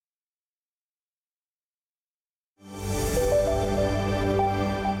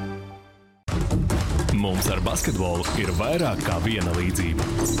Mums ar basketbolu ir vairāk kā viena līdzība.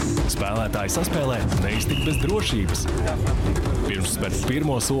 Spēlētāji saspēlē neiztikt bez drošības. Pirms spērt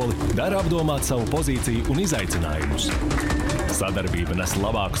pirmo soli, dara apdomāt savu pozīciju un izaicinājumus. Sadarbība nes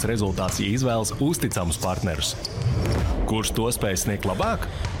labākus rezultātus, ja izvēlas uzticamus partnerus. Kurš to spēj sniegt labāk?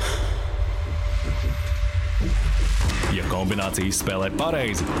 Ja kombinācijas spēlē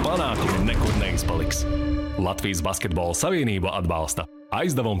pareizi, panākumi nekur neizpaliks. Latvijas basketbola savienību atbalsta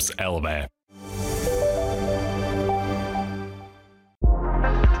Aizdevums.lv.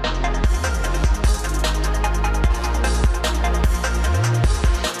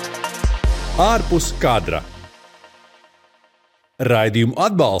 Ārpus kadra. Raidījumu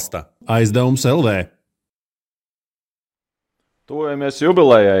atbalsta Aizdevums.lv. Tuvojamies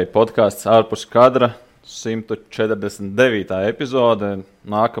jubilejai. Podcasts Ārpus kadra 149. epizode.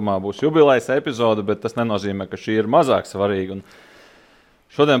 Nākamā būs jubilejas epizode, bet tas nenozīmē, ka šī ir mazāk svarīga. Un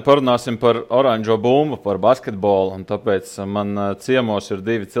šodien parunāsim par oranžo bumbu, par basketbolu. Un tāpēc man ciemos ir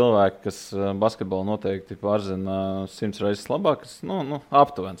divi cilvēki, kas basketbolu noteikti pārzina 100 reizes labāk.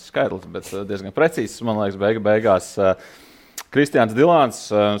 Aptuvens skaitlis, bet diezgan precīzs, man liekas, beigās. Kristiāns Dilāns,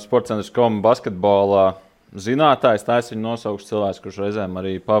 sportcentrs.com basketbola zinātājs, tā es viņu nosaukšu cilvēks, kurš reizēm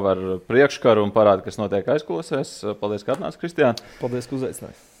arī paver priekškaru un parāda, kas notiek aizkulisēs. Paldies, ka atnāc, Kristiān. Paldies, ka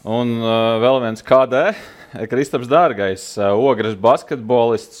uzaicināji. Un vēl viens KD, Kristaps Dārgais, Ogres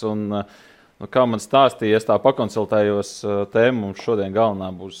basketbolists. Un, kā man stāstīja, es tā pakonsultējos tēmu, mums šodien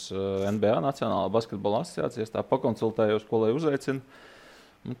galvenā būs NBA, Nacionālajā basketbola asociācijā. Es tā pakonsultējos, ko lai uzaicinu.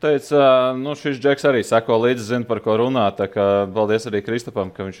 Un teica, šis džeks arī seko līdzi, zina, par ko runā. Tā kā paldies arī Kristapam,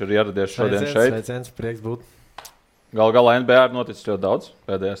 ka viņš ir ieradies šodien šeit. Sveiciens, prieks būt. Galu galā NBA ir noticis ļoti daudz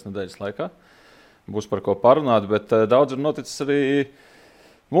pēdējās nedēļas laikā. Būs par ko parunāt, bet daudz ir noticis arī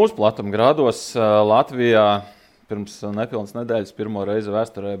mūsu platumgrādos. Latvijā pirms nepilnas nedēļas pirmo reizi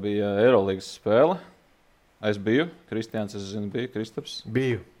vēsturē bija Eirolīgas spēle. Es biju, Kristiāns, es zinu, bija Kristaps.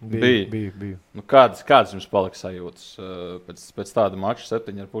 Biju. Kādas jums palika sajūtas pēc tāda mača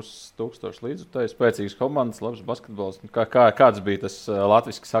 7,5 tūkstoši līdzutēji, spēcīgas komandas, labs basketbols? Kāds bija tas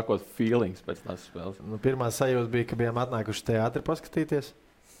latviski sakot feelings pēc tās spēles? Pirmā sajūta bija, ka bijām atnākuši teātri paskatīties.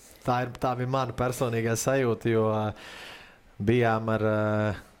 Tā bija mana personīgā sajūta, jo bijām ar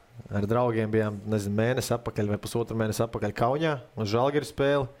draugiem, mēnesi atpakaļ vai pusotru mēnesi atpakaļ Kaunijā uz Žalgiris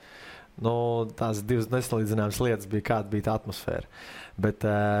spēli. Tās divas nesalīdzināmas lietas bija, kāda bija tā atmosfēra. Bet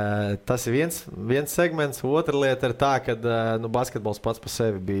tas ir viens segments. Otra lieta ir tā, ka basketbols pats par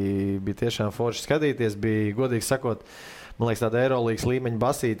sevi bija tiešām forši skatīties. Bija, godīgi sakot, man liekas, tāda Eirolīgas līmeņa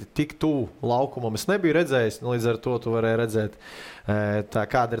basīte tik tuvu laukumam es nebiju redzējis. Līdz ar to tu varēji redzēt,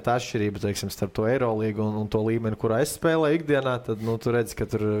 kāda ir tā atšķirība, teiksim, starp to Eirolīgu un to līmeni, kurā es spēlēju ikdienā. Tad tu redzi, ka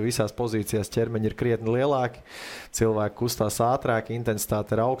tur visās pozīcijās ķermeņi ir krietni lielāki, cilvēki kustās ātrāk,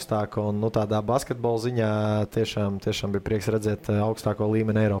 intensitāte ir augstāka. Un tādā basketbola ziņā tiešām bija prieks redzēt augstāko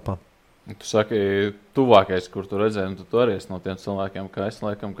līmeni Eiropā. Tu saki, tuvākais, kur tu redzēji, un tu arī esi no tiem cilvēkiem, kā es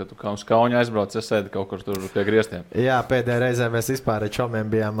laikam, ka tu kā uz Kaunu aizbrauc, es sēdi kaut kur tur pie griestiem. Jā, pēdējā reizē mēs vispār ar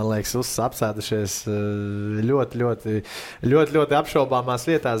čomiem bijām, man liekas, apsēdušies ļoti apšaubāmās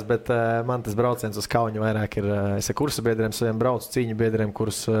vietās, bet man tas brauciens uz Kaunu vairāk ir, es ar kursa biedriem saviem braucu, cīņu biedriem,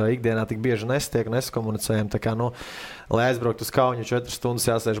 kurus ikdienā tik bieži neskomunicējam, tā kā, lai aizbraukt uz Kaunu 4 stundas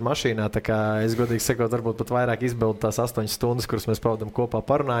jāsēž mašīnā, tā kā es godīgi sakot, varbūt pat vairāk izbildu tās 8 stundas, kuras mēs pavadam kopā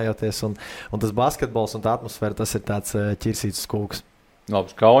parunājoties, un tas basketbols un tā atmosfēra, tas ir tāds ķirsīts skūks.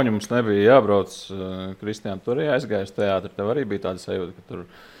 Labi, Kaunu mums nebija jābrauc, Kristiāna, tur arī aizgājas teātri, tev arī bija tāda sajūta, ka tur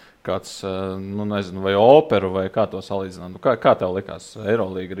kāds, vai operu, vai kā to salīdzināt. Kā tev likās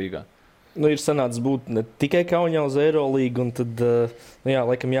Eirolīga Rīgā? Ir sanācis būt ne tikai Kaunijā uz Eirolīgu, un tad,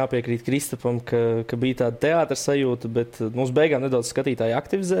 laikam jāpiekrīt Kristapam, ka bija tāda teātra sajūta, bet mums beigām nedaudz skatītāji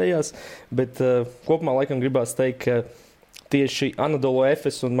aktivizējās, bet kopumā laikam gribās teikt, ka tieši Anadolu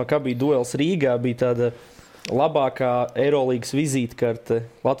Efes un Makabī duels Rīgā bija tāda labākā Eirolīgas vizītkarte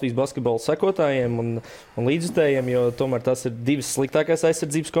Latvijas basketbola sekotājiem un līdzjutējiem, jo tomēr tās ir divas sliktākās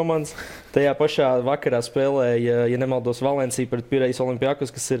aizsardzības komandas. Tajā pašā vakarā spēlēja, ja nemaldos, Valencija pret Pirejas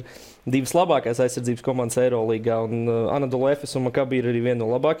Olimpiakos, kas ir divas labākās aizsardzības komandas Eirolīgā. Un Anadolu Efes un Makabī ir arī viena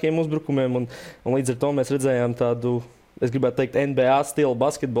no labākajiem uzbrukumiem, un līdz ar to mēs redzējām tādu, es gribētu teikt, NBA stila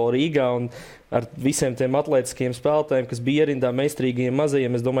basketbolu Rīgā un ar visiem tiem atlētiskajiem spēlētājiem, kas bija ierindā meistarīgajiem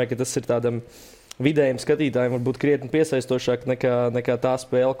mazajiem. Es domāju, ka tas ir tādam vidējiem skatītājiem varbūt krietni piesaistošāk nekā tā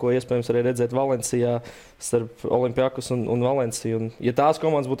spēle, ko iespējams arī redzēt Valencijā starp Olimpiakos un Valenciju. Un, ja tās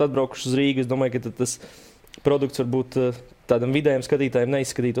komandas būtu atbraukušas uz Rīgu, es domāju, ka tas produkts varbūt tādam vidējiem skatītājiem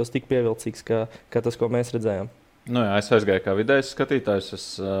neizskatītos tik pievilcīgs, kā tas, ko mēs redzējām. Jā, es aizgāju kā vidējs skatītājs. Es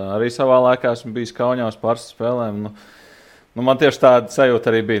arī savā laikā esmu bijis Kaunijā uz pāris spēlēm. Man tieši tāda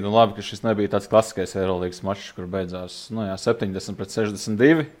sajūta arī bija. Labi, ka šis nebija tāds klasiskais Eirolīgas mačs, kur beidzās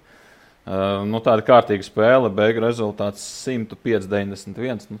 70-62. Tāda kārtīga spēle, beigu rezultāts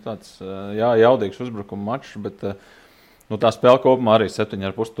 105-91. Tāds jaudīgs uzbrukuma mačs, bet tā spēle kopumā arī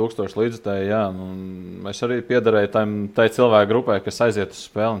 7,5 līdzekļu. Es arī piederēju tai cilvēku grupai, kas aiziet uz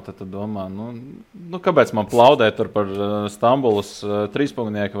spēli. Tad domā, kāpēc man plaudēt par Stambulas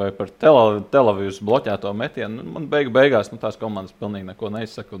trīspunktnieku vai par Telavivas bloķēto metienu? Man beigās tās komandas pilnīgi neko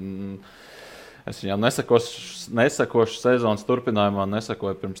neizsaka. Es viņām nesakošu sezonas turpinājumā,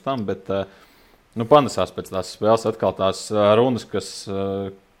 nesakoju pirms tam, bet panesās pēc tās spēles atkal tās runas, kas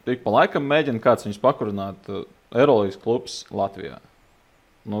ik pa laikam mēģina kāds viņus pakurināt. Eirolīgas klubs Latvijā.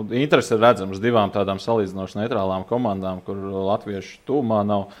 Interesi ir redzams divām tādām salīdzinoši neitrālām komandām, kur Latviešu tūmā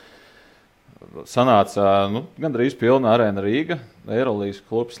nav. Sanāca gandrīz pilna arēna Rīga, Eirolīgas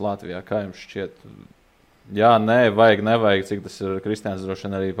klubs Latvijā. Kā jums šķiet? Jā, nē, nevajag, cik tas ir, Kristiāns droši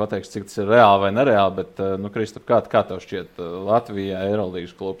vien arī pateiks, cik tas ir reāli vai nereāli, bet, Kristap, kā tev šķiet Latvijā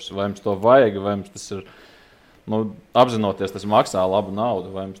Eirolīgas klubs? Vai jums to vajag, vai jums tas ir, apzinoties, tas maksā labu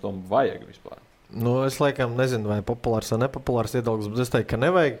naudu, vai jums to vajag vispār? Es laikam nezinu, vai populārs vai nepopulārs iedalgs, bet es teiktu, ka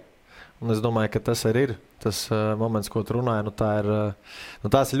nevajag. Un es domāju, ka tas arī ir tas moments, ko tu runāji.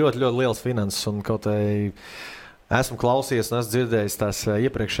 Tās ir ļoti, ļoti liels finanses. Un kaut arī esmu klausījies un esmu dzirdējis tās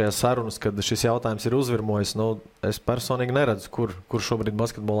iepriekšējās sarunas, kad šis jautājums ir uzvirmojis. Es personīgi neredzu, kur šobrīd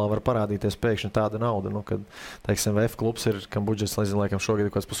basketbolā var parādīties pēkšņi tāda nauda. Kad, teiksim, VF klubs ir, kam budžets, laikam, šogad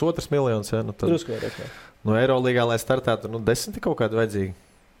ir kaut kāds 1,5 miljonus. Tad Eirolīgā, lai startētu, 10 kaut kādi vajadzīgi.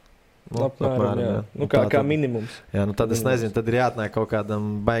 Apmēram, jā. Kā minimums. Jā, tad es nezinu, tad ir jāatnāk kaut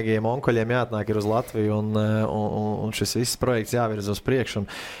kādam baigiem onkoļiem, jāatnāk ir uz Latviju un šis viss projekts jāvirza uz priekšu.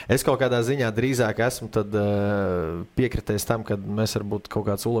 Es kaut kādā ziņā drīzāk esmu piekritējis tam, ka mēs varbūt kaut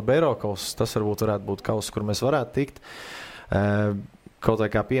kāds Ula Beiro kaus, tas varētu būt kaus, kur mēs varētu tikt. Kaut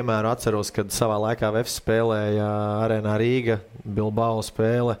vai kā piemēru atceros, kad savā laikā VF spēlēja arēnā Rīga, Bilbao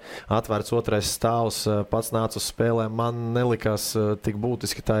spēle, atvērts otrais stāvs, pats nāca uz spēlēm. Man nelikās tik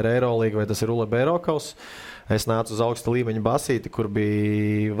būtiski, tā ir Eirolīga vai tas ir Ula Beiro kaus. Es nācu uz augsta līmeņa basīti, kur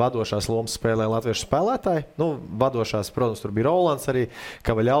bija vadošās lomas spēlē Latviešu spēlētāji. Vadošās, protams, tur bija Rolands arī,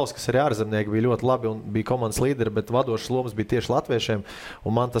 Kavaļaus, kas arī ārzemnieki bija ļoti labi un bija komandas līderi, bet vadošas lomas bija tieši latviešiem.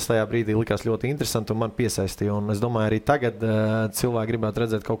 Un man tas tajā brīdī likās ļoti interesanti un man piesaistīja. Un es domāju, arī tagad cilvēki gribētu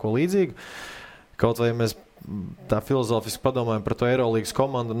redzēt kaut ko līdzīgu. Kaut vai mēs tā filozofiski padomājam par to Eirolīgas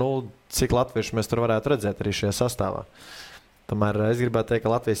komandu, cik latviešu mēs tur varētu redzēt arī šajā sastāvā. Tomēr es gribētu teikt,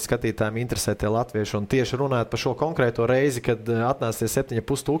 ka Latvijas skatītājiem interesē tie latvieši. Un tieši runājot par šo konkrēto reizi, kad atnāca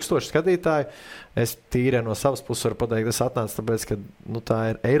 7,500 skatītāji, es tīri no savas puses varu pateikt, es atnācu tāpēc, ka tā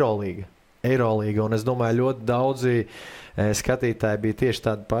ir Eirolīga. Un es domāju, ļoti daudzi skatītāji bija tieši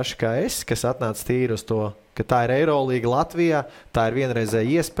tādi paši kā es, kas atnāca tīri uz to, ka tā ir Eirolīga Latvijā, tā ir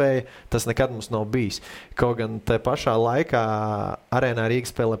vienreizēja iespēja, tas nekad mums nav bijis. Kaut gan te pašā laikā arēnā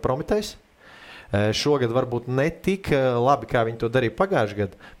Rīga spēlē Prometejs. Šogad varbūt ne tik labi, kā viņi to darīja pagājušajā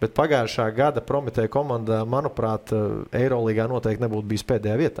gadā, bet pagājušā gada Prometeja komanda, manuprāt, Eirolīgā noteikti nebūtu bijis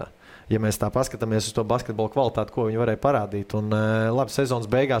pēdējā vietā. Ja mēs tā paskatāmies uz to basketbola kvalitāti, ko viņi varēja parādīt. Un labi, sezonas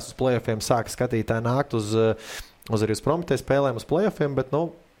beigās uz play-offiem sāka skatītāji nākt arī uz Prometeja spēlēm, uz play-offiem, bet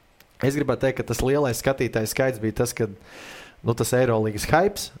es gribētu teikt, ka tas lielais skatītāju skaits bija tas, ka tas Eirolīgas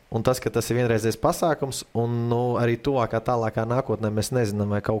hypes un tas, ka tas ir vienreizējs pasākums un arī tuvākā tālākā nākotnē mēs nezinām,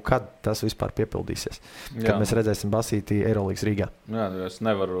 vai kaut kad tas vispār piepildīsies. Kad mēs redzēsim basītī Eirolīgas Rīgā. Jā, es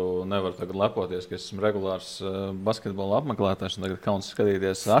nevaru tagad lepoties, ka esmu regulārs basketbola apmeklētājs un tagad kauns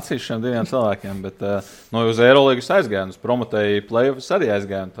skatīties acīs šiem diviem cilvēkiem, bet uz Eirolīgas aizgāju, uz Prometeja play-offs arī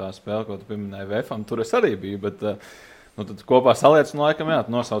aizgāju tā spēle, ko tu pieminēji VF-am, tur es arī biju, bet tad kopā saliec, laikam,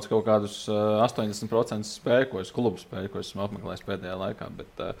 nosauc kaut kādus 80% spēju, klubu spēju, ko esmu apmeklējis pēdējā laikā.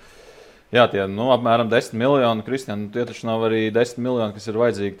 Bet, tie apmēram 10 miljoni, Kristiāna, tie taču nav arī 10 miljoni, kas ir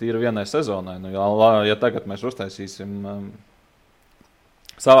vajadzīgi tīri vienai sezonai. Ja tagad mēs uztaisīsim,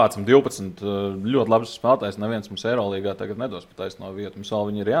 savācam 12 ļoti labs spēlētājs, neviens mums Eirolīgā tagad nedos pa taisno vietu, mums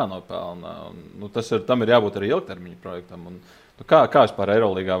vēl viņi ir jānopelna. Tam ir jābūt arī ilgtermiņa projektam. Kā vispār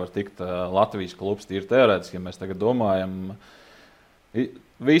Eirolīgā var tikt Latvijas klubs tīri teorētiski, ja mēs tagad domājam?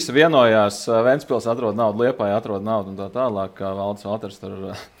 Visi vienojās, Ventspils atrod naudu, Liepāja atrod naudu un tā tālāk, kā Valdis Valters tur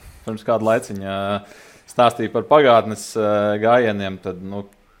pirms kādu laiciņu stāstīja par pagātnes gājieniem, tad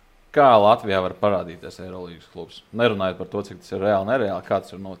kā Latvijā var parādīties Eirolīgas klubs? Nerunājot par to, cik tas ir reāli, nereāli, kā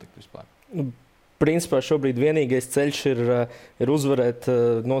tas var notikt vispār? Principā šobrīd vienīgais ceļš ir uzvarēt,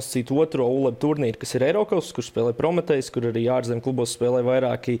 nosacīt otro ULEB turnīru, kas ir Eirokaus, kurš spēlē Prometejs, kur arī ārzem klubos spēlē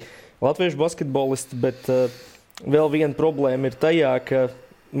vairāki latviešu basketbolisti, bet vēl viena problēma ir tajā, ka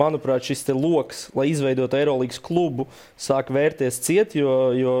manuprāt, šis te loks, lai izveidotu Eirolīgas klubu, sāk vērties ciet,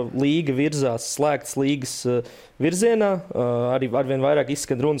 jo līga virzās slēgtas līgas virzienā. Arī arvien vairāk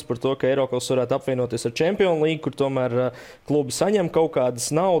izskan runas par to, ka Eirokals varētu apvienoties ar Čempionu līgu, kur tomēr klubi saņem kaut kādas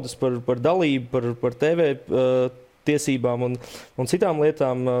naudas par dalību, par TV tiesībām un citām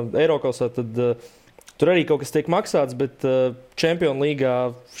lietām. Eirokalsā tad tur arī kaut kas tiek maksāts, bet Čempionu līgā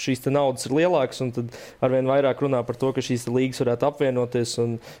šīs te naudas ir lielākas, un tad arvien vairāk runā par to, ka šīs līgas varētu apvienoties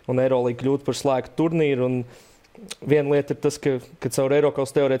un Eirolīga kļūt par slēgtu turnīru. Un viena lieta ir tas, ka caur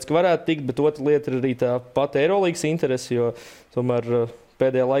Eirokals teorētiski varētu tikt, bet otra lieta ir arī tā pati Eirolīgas interese, jo tomēr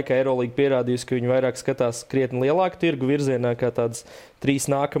pēdējā laikā Eirolīga pierādījusi, ka viņi vairāk skatās krietni lielāku tirgu virzienā, kā tādas 3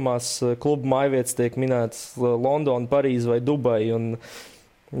 nākamās klubu mājvietas tiek minētas Londona, Parīze vai Dubai.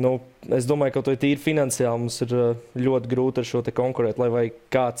 Es domāju, ka to ir tīri finansiāli. Mums ir ļoti grūti ar šo te konkurēt, lai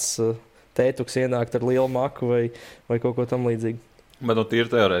kāds tētuks ienākt ar lielu maku vai kaut ko tam līdzīgu. Bet tīri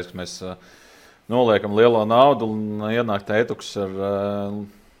teorētiski mēs noliekam lielo naudu un ienāk tētuks ar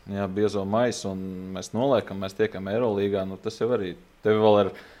biezo maisu un mēs noliekam, mēs tiekam Eirolīgā. Tas jau arī tev vēl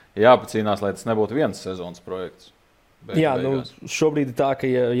ir jāpacīnās, lai tas nebūtu viens sezonas projekts. Šobrīd ir tā, ka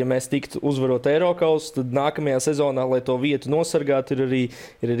ja mēs tiktu uzvarot Eirokals, tad nākamajā sezonā, lai to vietu nosargātu, ir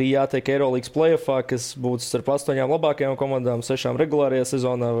arī jātiek Eirolīgas playoffā, kas būtu starp 8 labākajām komandām, 6 regulārajā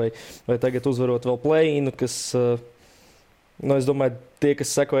sezonā, vai tagad uzvarot vēl play-inu, kas, es domāju, tie,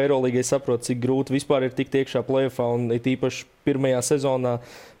 kas seko Eirolīgai, saprot, cik grūti vispār ir tikt iekšā playoffā, un it īpaši pirmajā sezonā,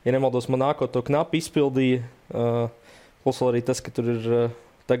 ja nemaldos, Monako to knapi izpildīja, plus arī tas, ka tur ir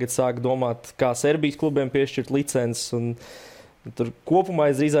tagad sāk domāt, kā Serbijas klubiem piešķirt licences. Tur kopumā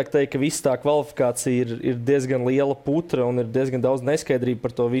es drīzāk teiktu, ka viss tā kvalifikācija ir diezgan liela putra un ir diezgan daudz neskaidrību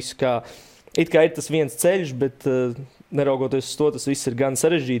par to visu. It kā ir tas viens ceļš, bet neraugoties uz to, tas viss ir gan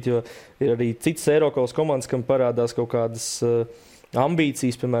sarežģīti, jo ir arī citas Eirokals komandas, kam parādās kaut kādas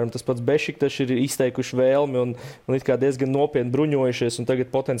ambīcijas, piemēram, tas pats Bešiktašs ir izteikuši vēlmi un it kā diezgan nopietni bruņojušies, un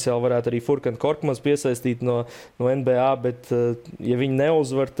tagad potenciāli varētu arī Furkan Korkmaz piesaistīt no NBA, bet ja viņi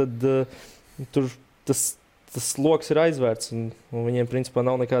neuzvar, tad tur tas loks ir aizvērts, un viņiem principā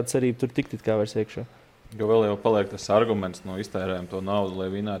nav nekāda cerība tur tikt kā vairs iekšā. Jo vēl jau paliek tas arguments, iztērējam to naudu, lai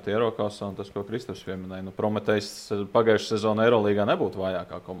vinētu Eirokalsā, un tas, ko Kristaps pieminēja. Prometējs pagājušā sezona Eirolīgā nebūtu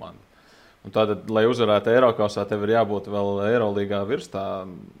vājākā komanda. Un tātad, lai uzvarētu Eirokalsā, tev ir jābūt vēl Eirolīgā virstā.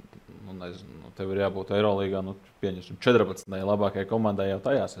 Tev ir jābūt Eirolīgā 14. labākajai komandai jau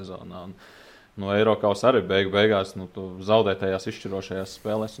tajā sezonā. Eirokals arī beigās tu zaudē tajās izšķirošajās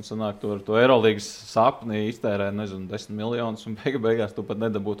spēlēs un sanāk, tu ar to Eirolīgas sapni iztērē 10 miljonus un beigās tu pat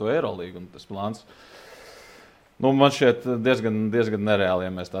nedabūtu Eirolīgu. Un tas plāns man šķiet diezgan nereāli,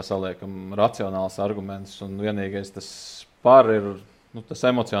 ja mēs tā saliekam racionāls arguments. Un vienīgais tas pār ir tas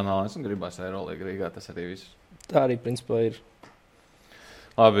emocionālais un gribās Eirolīga Rīgā, tas arī viss. Tā arī principā ir.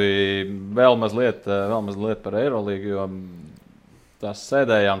 Labi, vēl mazliet par Eirolīgu, jo tās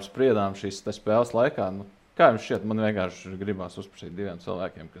sēdējām, spriedām šīs spēles laikā. Kā jums šķiet, man vienkārši gribās uzprasīt 2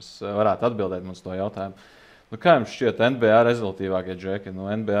 cilvēkiem, kas varētu atbildēt mums to jautājumu. Kā jums šķiet NBA rezultīvākie džeki?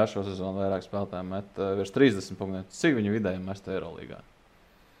 NBA šo sezonu vairāk spēlētāji met virs 30 punktiem. Cik viņi vidēji mest Eirolīgā?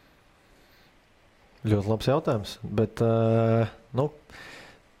 Ļoti labs jautājums, bet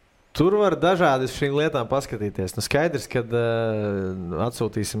tur var dažādi uz šīm lietām paskatīties. Skaidrs, kad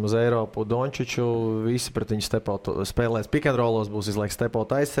atsūtīsim uz Eiropu Dončiču, visi pret viņu spēlēs pick and rollos, būs izlaiks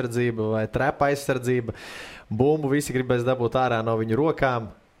stepot aizsardzība vai trap aizsardzība. Bumbu visi gribēs dabūt ārā no viņu rokām.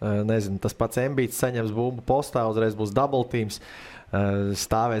 Nezinu, tas pats Embīts saņems bumbu postā, uzreiz būs double teams.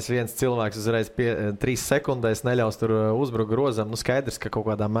 Stāvēs viens cilvēks uzreiz 3 sekundēs, neļaus tur uzbrukt grozam. Skaidrs, ka kaut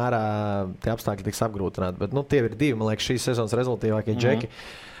kādā mērā tie apstākļi tiks apgrūtināti. Bet tie ir 2, man liekas, šīs sezonas rezultīvākie džeki.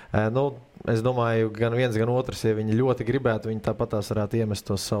 Es domāju, gan viens, gan otrs, ja viņi ļoti gribētu, viņi tāpat tās varētu iemest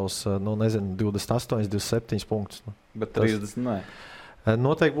tos savus, 28, 27 punktus. Bet 30 nē.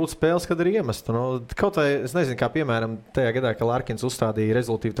 Noteikti būtu spēles, kad ir iemesta. Kaut vai, es nezinu, kā piemēram tajā gadā, ka Larkins uzstādīja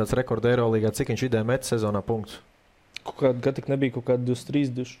rezultīvu rekordu Eirolīgā, cik viņš ideja met sezonā punktus. Kad tik nebija kaut kāda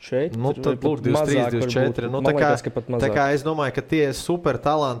 23, 24? Tad būtu 23, 24. Tā kā es domāju, ka tie super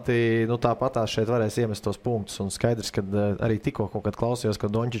talanti, tāpat šeit varēs iemest tos punktus. Un skaidrs, ka arī tikko kaut kad klausījos,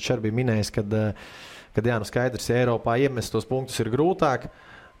 ka Dončičs arī bija minējis, kad skaidrs, ja Eiropā iemest tos punktus ir grūtāk.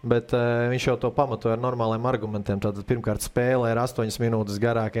 Bet viņš jau to pamatoja ar normāliem argumentiem. Tātad pirmkārt spēle ir 8 minūtes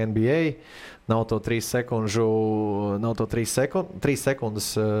garāka NBA. Nav to 3 sekundes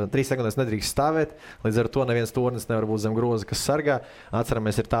nedrīkst stāvēt. Līdz ar to neviens tornis nevar būt zem groza, kas sargā.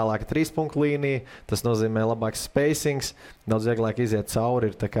 Atceramies, ir tālāka 3-punktu līnija. Tas nozīmē labāks spacings. Daudz vieglāk iziet cauri.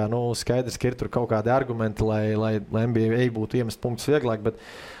 Ir tā kā, skaidrs, ka ir tur kaut kādi argumenti, lai NBA būtu iemest punktus vieglāk. Bet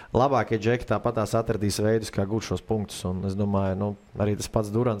labākie džeki tāpatās atradīs veidus, kā gūt šos punktus. Un es domāju, arī tas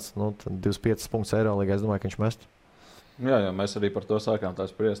pats Durants, 25 punktus Eirolīgā, es domāju, ka viņš mestu. Jā, mēs arī par to sākām tā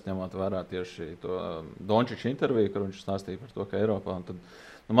spriest, ņemot vērā tieši to Dončiča interviju, kur viņš stāstīja par to, ka Eiropā. Un tad,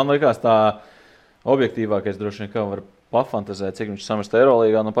 man liekas, tā objektīvākais droši vien, kā var pafantazēt, cik viņš samest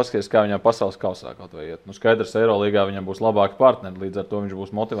Eirolīgā, paskaties, kā viņam pasaules kausā kaut vai iet. Skaidrs, Eirolīgā viņam būs labāki partneri, līdz ar to viņš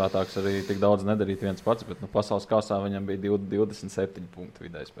būs motivētāks arī tik daudz nedarīt viens pats, bet pasaules kausā viņam bija 27 punkti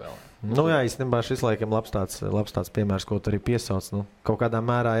vidēji spēlē. Jā, īstenībā šis laikam labs tāds piemērs, ko tu arī piesauc. Kaut kādā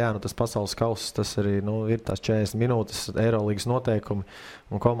mērā, tas pasaules kauss, tas arī ir tās 40 minūtes Eirolīgas noteikumi,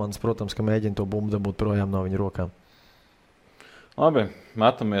 un komandas, protams, ka mēģina to bumbu dabūt projām no viņa rokām. Labi,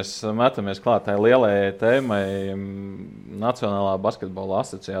 metamies klāt tai lielajai tēmai Nacionālā basketbola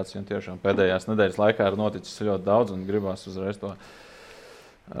asociācijā. Un tiešām pēdējās nedēļas laikā ir noticis ļoti daudz un gribās uzreiz to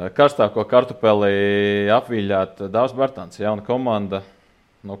karstāko kartupeli apvīļāt. Dāvis Bertāns, jauna komanda,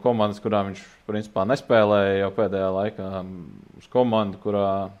 no komandas, kurā viņš principā nespēlēja jau pēdējā laikā, uz komandu,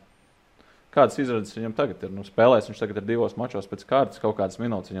 kurā kādas izredzes viņam tagad ir. Spēlēs viņš tagad ir 2 mačos pēc kārtas, kaut kādas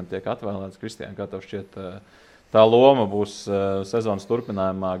minūtes viņam tiek atvēlētas. Kristiāna, kā tev šķiet, tā loma būs sezonas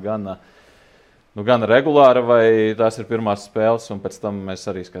turpinājumā gan regulāra, vai tās ir pirmās spēles, un pēc tam mēs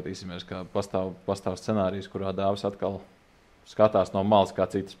arī skatīsimies, kā pastāv scenārijs, kurā Dāvis atkal skatās no malas, kā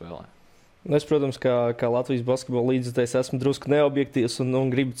citi spēlē. Es, protams, kā Latvijas basketbola līdzjutējs, esmu drusku neobjektīvs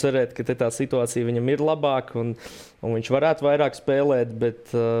un gribu cerēt, ka tā situācija viņam ir labāka un viņš varētu vairāk spēlēt,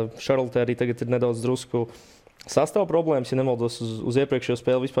 bet Šarlotē arī tagad ir nedaudz drusku sastāv problēmas. Ja nemaldos, uz iepriekšējo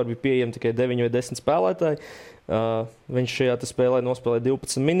spēli vispār bija pieejami tikai 9 vai 10 spēlētāji. Viņš šajā spēlē nospēlēja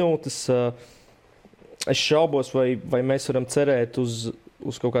 12 minūtes. Es šaubos, vai mēs varam cerēt uz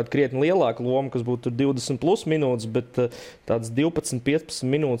kaut kādu krietni lielāku lomu, kas būtu 20 plus minūtes, bet tādas 12-15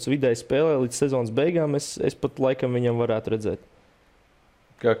 minūtes vidēji spēlē līdz sezonas beigām es pat laikam viņam varētu redzēt.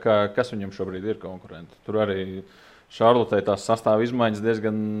 Kas viņam šobrīd ir konkurenti? Tur arī Šarlotē tās sastāva izmaiņas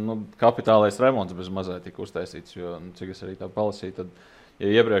diezgan kapitālais remonts bez mazai tika uztaisīts, jo, cik es arī tā palasīju, tad, ja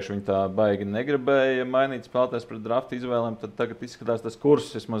iepriekš viņi tā baigi negribēja mainīt spēlētājs pret drafta izvēlēm, tad tagad izskatās tas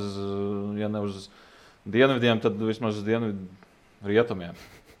kurs, vismaz, ja ne uz dienvidiem, tad vismaz uz dienvidu rietumiem.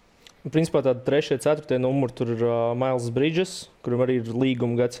 Principā tāda 3. 4. numuru tur ir Miles Bridges, kuram arī ir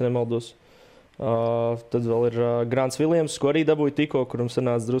līguma gads, ja nemaldos. Tad vēl ir Grants Viljams, ko arī dabūja tikko, kuram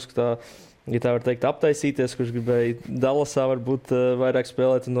sanāca drusku tā, ja tā var teikt, aptaisīties, kurš gribēja Dallasā varbūt vairāk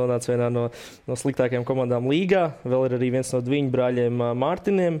spēlēt un nonāca vienā no sliktākajām komandām līgā. Vēl ir arī viens no Dviņu brāļiem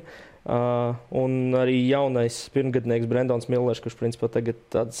Mārtiniem un arī jaunais pirmgadnieks Brendons Millers, kurš principā tagad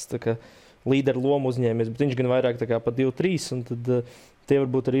tāds tā kā līderu lomu uzņēmies, bet viņš gan vairāk tā kā pa 2-3, un tad tie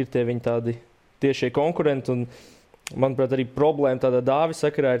varbūt arī ir tie viņi tādi tiešie konkurenti. Un, manuprāt, arī problēma tādā Dāvis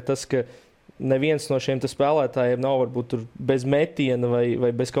sakarā ir tas, ka neviens no šiem spēlētājiem nav varbūt bez metiena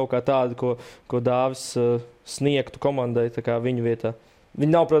vai bez kaut kā tāda, ko Dāvis sniegtu komandai tā kā viņu vietā.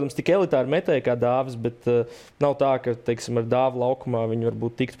 Viņi nav, protams, tik elitāri metēji kā Dāvis, bet nav tā, ka, teiksim, ar Dāvu laukumā viņi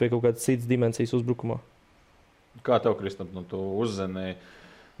varbūt tikt pie kaut kādas citas dimensijas uzbrukumā. Kā tev, Kristap, tu uzzini?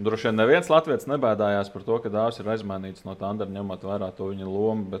 Droši vien neviens latvietis nebēdājās par to, ka Dāvis ir aizmainīts no Tandera, ņemot vērā to viņa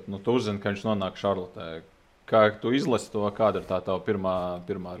lomu, bet tu uzzini, ka viņš nonāk Šarlotē. Kā tu izlasi to, kāda ir tā tava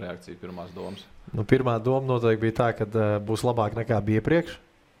pirmā reakcija, pirmās domas? Pirmā doma noteikti bija tā, ka būs labāk nekā bija iepriekš.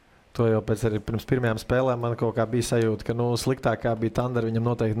 To jau pirms pirmajām spēlēm man kaut kā bija sajūta, ka sliktāk kā bija Tandera, viņam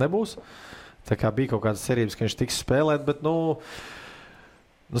noteikti nebūs. Tā kā bija kaut kādas cerības, ka viņš tiks spēlēt, bet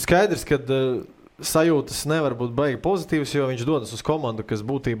skaidrs, ka sajūtas nevar būt baigi pozitīvas, jo viņš dodas uz komandu, kas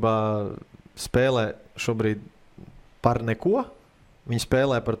būtībā spēlē šobrīd par neko. Viņi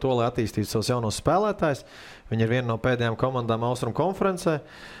spēlē par to, lai attīstītu savus jaunos spēlētājus. Viņi ir viena no pēdējām komandām Austrumu konferencē.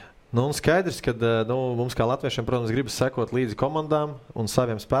 Un skaidrs, ka mums kā latviešiem, protams, gribas sekot līdzi komandām un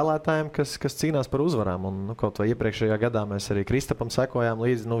saviem spēlētājiem, kas cīnās par uzvarām. Un, kaut vai iepriekšējā gadā mēs arī Kristapam sekojām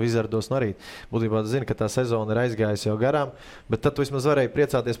līdzi, Vizardos arī. Būtībā zinu, ka tā sezona ir aizgājusi jau garām, bet tad tu vismaz varēji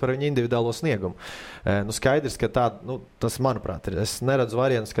priecāties par viņu individuālo sniegumu. Skaidrs, ka tas, manuprāt, ir. Es neredzu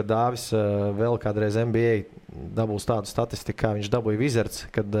variants, ka Dāvis vēl kādreiz NBA dabūs tādu statistiku, kā viņš dabūja Wizards,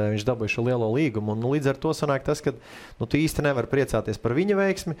 kad viņš dabūja šo lielo līgumu. Un līdz ar to sanāk tas, ka tu īsti nevar priecāties par viņa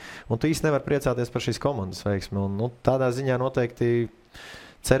veiksmi, un tu īsti nevar priecāties par šīs komandas veiksmi. Un, tādā ziņā noteikti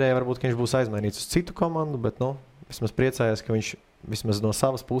cerēja, varbūt, ka viņš būs aizmainīts uz citu komandu, bet vismaz priecājās, ka viņš vismaz no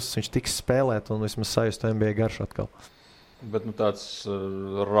savas puses viņš tiks spēlēt un vismaz sajustu NBA garšu atkal. Bet tāds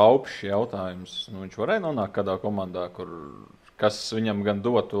raupšs jautājums. Viņš varēja nonākt kādā komandā, kas viņam gan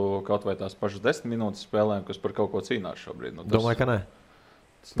dotu kaut vai tās pašas 10 minūtes spēlēm, kas par kaut ko cīnās šobrīd. Domāju, ka nē.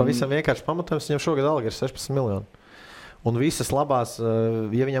 Pavisam vienkārši pamatojums, viņam šogad alga ir 16 miljoni. Un visas labās,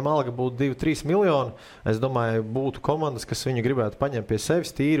 ja viņam alga būtu 2-3 miljoni, es domāju, būtu komandas, kas viņu gribētu paņemt pie sevis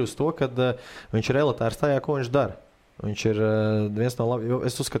tīri uz to, ka viņš ir elitārs tajā, ko viņš dara. Viņš ir viens no labākajiem,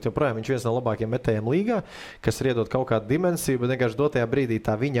 es uzskatu joprojām, viņš ir viens no labākajiem metējiem līgā, kas ir iedot kaut kādu dimensiju, bet vienkārši dotajā brīdī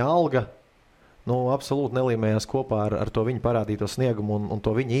tā viņa alga absolūti nelīmējās kopā ar to viņa parādīto sniegumu un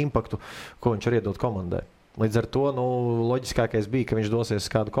to viņa impaktu, ko viņš var iedot komandai. Līdz ar to loģiskākais bija, ka viņš dosies uz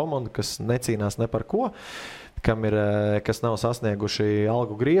kādu komandu, kas necīnās ne par ko, kas nav sasnieguši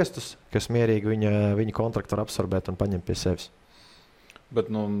algu griestus, kas mierīgi viņa kontraktu var absorbēt un paņemt pie sevis. Bet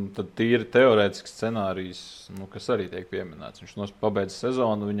tad tīri teorētisks scenārijs, kas arī tiek pieminēts. Viņš pabeidz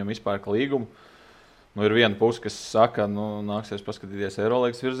sezonu, viņam izpērka līgumu. Ir viena puse, kas saka, nāksies paskatīties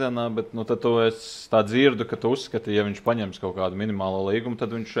Eirolīgas virzienā, bet tad tu tā dzirdu, ka tu uzskati, ja viņš paņems kaut kādu minimālo līgumu,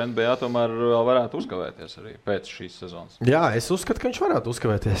 tad viņš NBA tomēr vēl varētu uzkavēties arī pēc šīs sezonas. Jā, es uzskatu, ka viņš varētu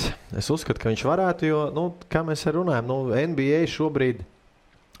uzkavēties. Es uzskatu, ka viņš varētu, jo, kā mēs runājam, NBA šobrīd,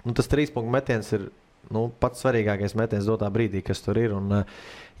 tas 3-punktu metiens ir pats svarīgākais metiens dotā brīdī, kas tur ir. Un,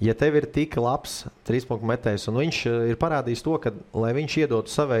 ja tev ir tik labs 3-punktu metējs, un viņš ir parādījis to, ka, lai viņš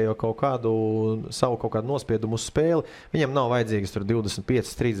iedotu savu kaut kādu nospiedumu uz spēli, viņam nav vajadzīgas tur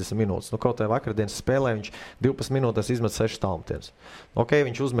 25-30 minūtes. Kaut vai vakardienas spēlē viņš 12 minūtēs izmet 6 tālmetienus.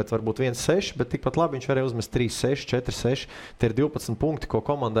 Viņš uzmet varbūt 1-6, bet tikpat labi viņš varēja uzmest 3-6, 4-6. Tie ir 12 punkti, ko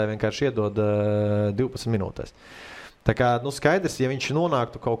komandai vienkārši iedod 12 minūtēs. Tā kā, skaidrs, ja viņš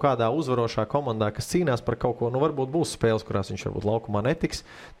nonāktu kaut kādā uzvarošā komandā, kas cīnās par kaut ko, varbūt būs spēles, kurās viņš varbūt laukumā netiks.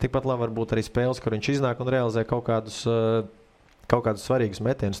 Tikpat labi varbūt arī spēles, kur viņš iznāk un realizē kaut kādus svarīgus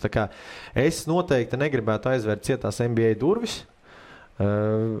metienus. Tā kā es noteikti negribētu aizvērt cietās NBA durvis.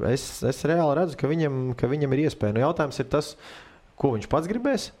 Es reāli redzu, ka viņam ir iespēja. Jautājums ir tas, ko viņš pats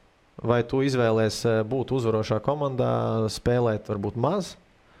gribēs. Vai tu izvēlies būt uzvarošā komandā, spēlēt varbūt maz?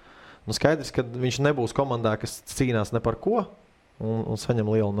 Skaidrs, ka viņš nebūs komandā, kas cīnās ne par ko un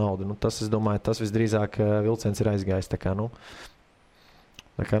saņem lielu naudu. Tas, es domāju, tas visdrīzāk vilciens ir aizgājis. Tā kā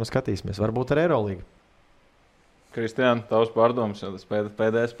skatīsimies. Varbūt ar Eirolīgu. Kristiāna, tavs pārdoms, jo tas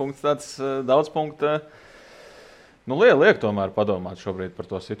pēdējais punkts tāds daudz punktu. Liek tomēr padomāt šobrīd par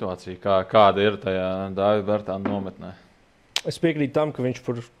to situāciju, kāda ir tajā Dāvis Bertāna nometnē. Es piekrītu tam, ka viņš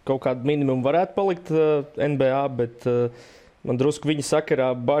par kaut kādu minimumu varētu palikt NBA, bet man drusku viņa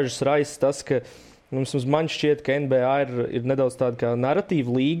sakarā bažas raisa tas, ka man šķiet, ka NBA ir nedaudz tāda kā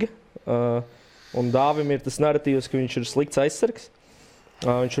narratīva līga, un Dāvim ir tas narratīvs, ka viņš ir slikts aizsargs.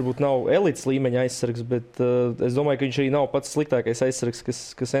 Viņš varbūt nav elites līmeņa aizsargs, bet es domāju, ka viņš arī nav pats sliktākais aizsargs,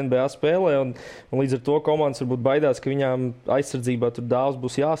 kas NBA spēlē, un līdz ar to komandas varbūt baidās, ka viņām aizsardzībā tur Dāvs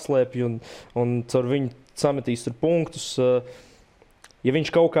būs jāslēpj, un caur viņu sametīs tur punktus. Ja viņš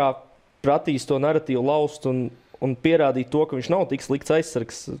kaut kā pratīs to narratīvu laust un pierādīt to, ka viņš nav tik slikts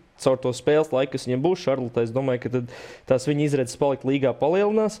aizsargs caur to spēles laiku, kas viņam būs Šarlotē. Es domāju, ka tad tās viņa izredzes palikt līgā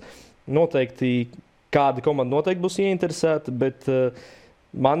palielinās. Noteikti kāda komanda noteikti būs ieinteresēta, bet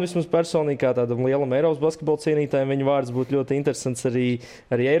man vismaz personīgi, kā tādam lielam Eiropas basketbola cienītājiem, viņa vārds būtu ļoti interesants arī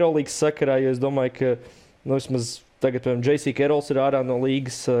Eirolīgas sakarā, jo es domāju, ka vismaz tagad, piemēram, J.C. Kerols ir ārā no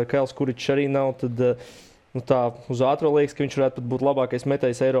līgas, Kails Kuričs arī nav, tad tā uz ātro liekas, ka viņš varētu pat būt labākais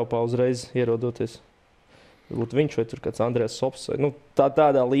metējs Eiropā uzreiz ierodoties. Varbūt viņš vai tur kāds Andrēs Sops.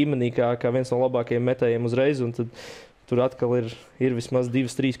 Tādā līmenī, kā viens no labākajiem metējiem uzreiz. Un tad tur atkal ir vismaz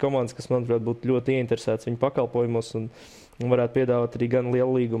 2-3 komandas, kas, manuprāt, būtu ļoti ieinteresētas viņu pakalpojumos un varētu piedāvāt arī gan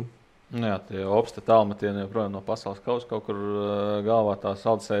lielu līgumu. Jā, tie obsta tālmetieni joprojām no pasaules kausa kaut kur galvā tā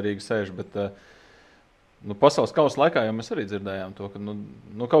saldsērīgi sēž, bet pasaules kausa laikā jau mēs arī dzirdējām to,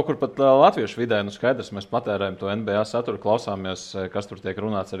 ka kaut kur pat Latviešu vidē, skaidrs, mēs patērējam to NBA saturu, klausāmies, kas tur tiek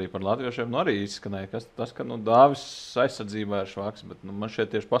runāts arī par latviešiem, arī izskanēja tas, ka Dāvis aizsardzībā ir švaks, bet man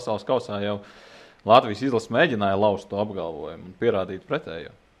šeit tieši pasaules kausā jau Latvijas izlase mēģināja laust to apgalvojumu un pierādīt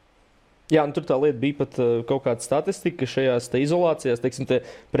pretējo. Jā, tur tā lieta bija pat kaut kāda statistika, ka šajās izolācijās, teiksim, tie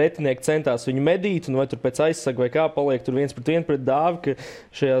pretinieki centās viņu medīt, un vai tur pēc aizsarga vai kā paliek tur 1-1 pret Dāvi, ka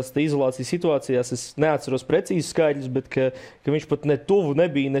šajās izolācijas situācijās es neatceros precīzi skaidrs, bet ka viņš pat ne tuvu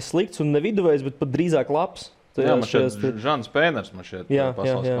nebija ne slikts un ne viduvējs, bet pat drīzāk labs. Jā, man šeit Žans Pēners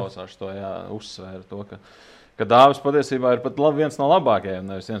pasaules kausā to uzsvēra to, ka Dāvis patiesībā ir pat viens no labākajiem,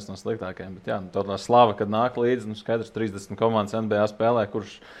 nevis viens no sliktākajiem, bet tā slava, kad nāk līdzi, skaidrs 30 komandas NBA spēlē,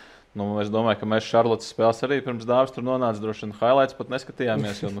 kurš es domāju, ka mēs Šarlotes spēles arī pirms Dāvis tur nonāca, droši vien highlights pat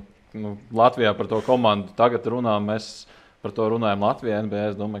neskatījāmies, jo Latvijā par to komandu tagad runā, mēs par to runājam Latvijā, NBA,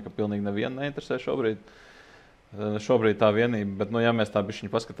 es domāju, ka pilnīgi nevienu neinteresē šobrīd tā vienība, bet, ja mēs tā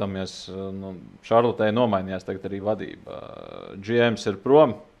bišķiņi paskatāmies, Šarlotē nomainījās tagad arī vadība. GMs ir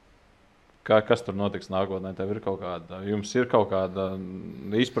prom, kas tur notiks nākotnē, jums ir kaut kāda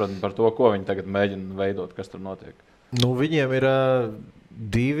izpratne par to, ko viņi tagad mēģina veidot, kas tur notiek? Viņiem ir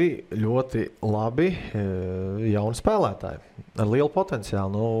divi ļoti labi jauni spēlētāji ar lielu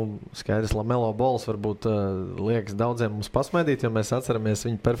potenciālu. Skaidrs, Lamelo Bols varbūt liekas daudziem mums pasmaidīt, jo mēs atceramies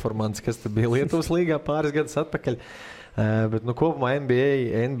viņa performanci, kas bija Lietuvas līgā pāris gadus atpakaļ. Bet kopumā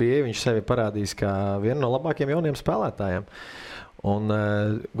NBA viņš sevi parādījis kā vienu no labākiem jauniem spēlētājiem. Un,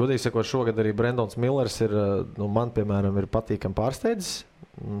 godīgi sakot, šogad arī Brendons Millers ir, man, piemēram, ir patīkami pārsteidzis.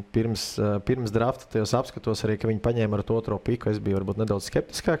 Pirms drafta tajos apskatos arī, ka viņi paņēma ar to otro piku. Es biju varbūt nedaudz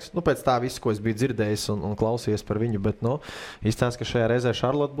skeptiskāks. Pēc tā visu, ko es biju dzirdējis un klausījies par viņu, bet, izstāst, ka šajā reizē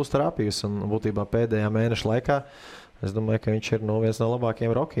Charlotte būs trāpījusi un būtībā pēdējā mēneša laikā es domāju, ka viņš ir viens no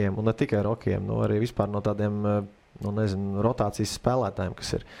labākajiem rokiem, un ne tikai rokiem, arī vispār no tādiem, rotācijas spēlētājiem,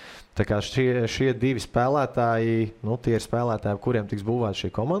 kas ir. Tā kā šie divi spēlētāji, tie ir spēlētāji, kuriem tiks būvēta šī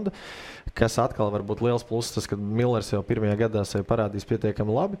komanda, kas atkal var būt liels pluss, tas, ka Millers jau pirmajā gadā sevi parādīs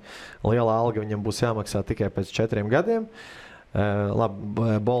pietiekami labi. Lielā alga viņam būs jāmaksā tikai pēc 4 gadiem. Labi,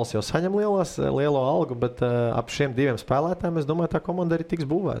 Bols jau saņem lielo algu, bet ap šiem diviem spēlētājiem, es domāju, tā komanda arī tiks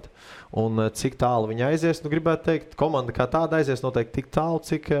būvēta. Un cik tālu viņi aizies, gribētu teikt, komanda kā tāda aizies noteikti tik tālu,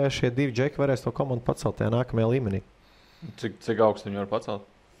 cik šie divi džeki varēs to komandu pacelt tajā nākamajā līmenī. Cik augstu viņi var pacelt?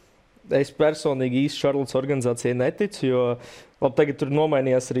 Es personīgi īsti Charlottes organizācijai neticu, jo tagad tur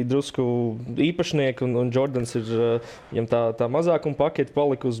nomainījās arī drusku īpašnieki, un Jordans ir viņam tā mazākuma pakete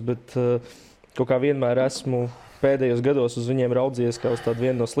palikusi, bet kaut kā vienmēr esmu pēdējos gados uz viņiem raudzījies kā uz tādu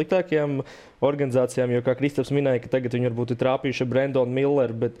vienu no sliktākajām organizācijām, jo, kā Kristaps minēja, ka tagad viņi varbūt ir trāpījuši Brendonu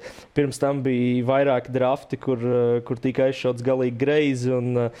Milleru, bet pirms tam bija vairāki drafti, kur tika aizšauts galīgi greizi,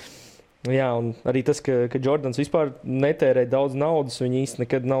 un arī tas, ka Jordans vispār netērē daudz naudas, viņi īsti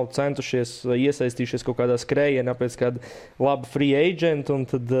nekad nav centušies iesaistījušies kaut kādā skrējienā pēc kāda laba free agent, un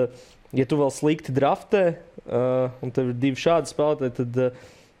tad, ja tu vēl slikti draftē, un tev ir divi šādi spēlētāji, tad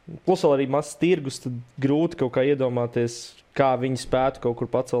plus vēl arī mazs tirgus, tad grūti kaut kā iedomāties, kā viņi spētu kaut kur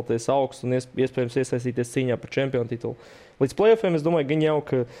pacelties augstu un iespējams iesaistīties cīņā par čempionu titulu. Līdz playoffiem es domāju, gan jau,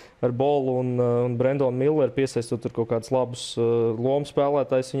 ka ar Bolu un Brendonu Milleru piesaistot tur kaut kādus labus lomu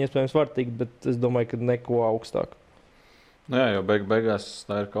spēlētājus, viņi iespējams var tikt, bet es domāju, ka neko augstāk. Jā, jo beigās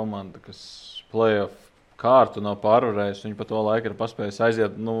tā ir komanda, kas playoff kārtu nav pārvarējusi. Viņi pa to laiku ir paspējusi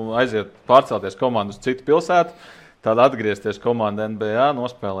aiziet pārcelties komandu uz citu pilsētu, tad atgriezties komanda NBA,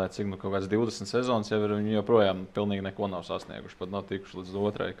 nospēlēt cik kaut kāds 20 sezonas, jau ir viņi joprojām pilnīgi neko nav sasnieguši, pat nav tikuši līdz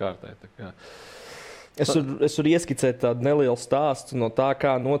 2. kārtai. Es varu ieskicēt tādu nelielu stāstu no tā,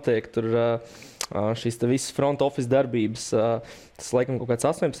 kā notiek tur šīs visas front office darbības. Tas laikam kaut kāds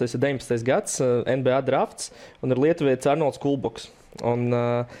 18. un 19. gads, NBA drafts, un ir lietuvietis Arnolds Kulboks. Un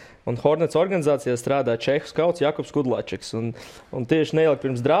Hornets organizācijā strādā čehu skauts Jakubs Kudlačeks. Un tieši neilgi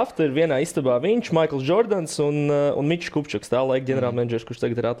pirms drafta ir vienā istabā viņš, Maikls Jordans un Mičs Kupčaks, tā laika ģenerālmenedžers, kurš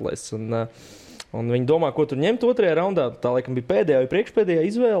tagad ir atlaists. Un viņi domā, ko tur ņemt 2. raundā. Tā laikam bija pēdējā vai priekšpēdējā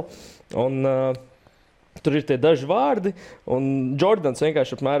izvēle. Un tur ir tie daži vārdi, un Jordans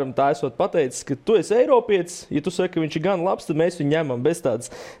vienkārši apmēram tā esot pateicis, ka tu esi Eiropietis, ja tu saki, ka viņš ir gan labs, tad mēs viņu ņemam bez tādas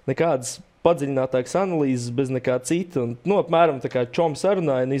nekādas padziļinātākas analīzes, bez nekā cita. Un, apmēram tā kā čom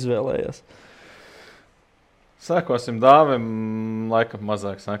sarunāja un izvēlējās. Sekosim Dāvim, laikam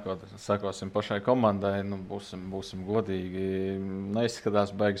mazāk sekosim pašai komandai, būsim godīgi,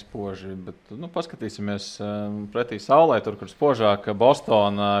 neizskatās beigas spoži, bet paskatīsimies pretī saulē, tur, kur spožāk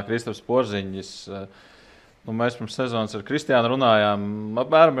Bostona, Kristaps Porziņģis. Mēs pirms sezonas ar Kristiānu runājām,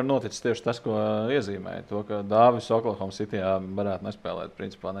 apmēram ir noticis tieši tas, ko iezīmēja. To, ka Dāvis Oklahomsitijā varētu nespēlēt,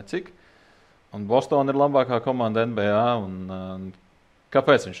 principā necik. Un Bostona ir labākā komanda NBA, un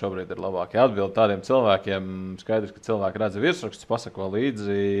kāpēc viņš šobrīd ir labāk? Ja atbild tādiem cilvēkiem, skaidrs, ka cilvēki redz virsrakstus, pasako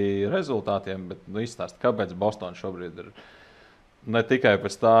līdzi rezultātiem, bet izstāst, kāpēc Bostona šobrīd ir ne tikai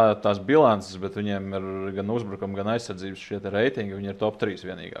pēc tās bilances, bet viņiem ir gan uzbrukuma, gan aizsardzības šie reitingi, viņi ir top 3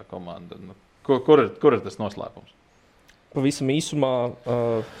 vienīgā komanda. Kur ir tas noslēpums? Pavisam īsumā,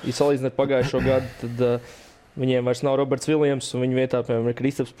 ja salīdzināt pagājušo gadu, tad viņiem vairs nav Roberts Viljams, un viņu vietā, piemēram, ir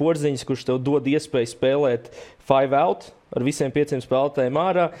Kristaps Porziņģis, kurš tev dod iespēju spēlēt 5 out ar visiem 5 spēlētājiem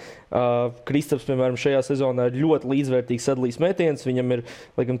ārā. Kristaps, piemēram, šajā sezonā ir ļoti līdzvērtīgi sadalījis metienus. Viņam ir,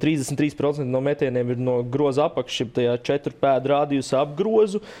 laikam, 33% no metieniem ir no groza apakšs, tajā 4 pēdu rādījusa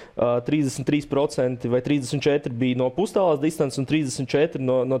apgrozu, 33% vai 34% bija no pustālās distances un 34%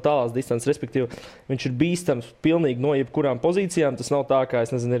 no tālās distances. Respektīvi, viņš ir bīstams pilnīgi no jebkurām pozīcijām. Tas nav tā, kā,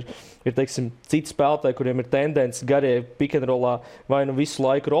 es nezinu, ir teiksim, citi spēlētāji, kuriem ir tendence garie pick and rollā vai visu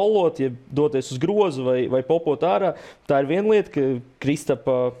laiku rollot, ja doties uz grozu vai popot ārā. Tā ir viena lieta, ka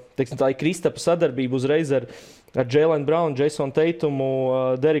tā ir Kristapa sadarbība uzreiz ar Jaylen Brownu, Jasonu Teitumu,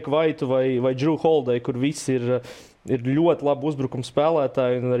 Deriku Vaitu vai Drew Holiday, kur visi ir ir ļoti labi uzbrukuma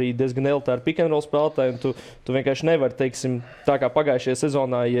spēlētāji un arī diezgan elitāri pick and roll spēlētāji. Tu vienkārši nevari, teiksim, tā kā pagājušajā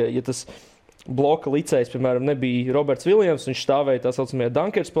sezonā, ja tas bloka licējs, piemēram, nebija Roberts Viljams, viņš stāvēja tā saucamajā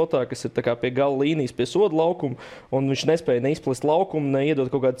dunker spotā, kas ir tā kā pie gala līnijas, pie soda laukuma, un viņš nespēja neizplest laukumu,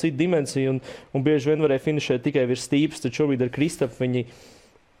 neiedot kaut kādu citu dimensiju, un bieži vien varēja finišēt tikai virs stīpas, tad šobrīd ar Kristapu viņi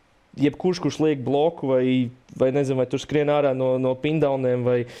jebkurš liek bloku vai nezinu, vai tur skrien ārā no pindauniem,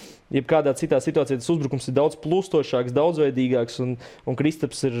 vai jebkādā citā situācijā tas uzbrukums ir daudz plūstošāks, daudzveidīgāks, un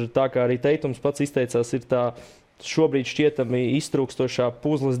Kristaps ir tā, kā arī Teitums pats izteicās, ir tā šobrīd šķietami iztrūkstošā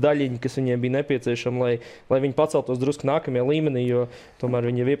puzles daļiņa, kas viņiem bija nepieciešama, lai viņi paceltos drusku nākamajā līmenī, jo tomēr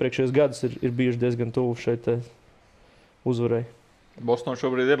viņi jau iepriekšējos gadus ir bijuši diezgan tuvu šeit uzvarai. Boston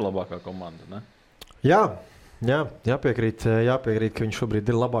šobrīd ir labākā komanda, ne? Jā, jāpiekrīt, ka viņi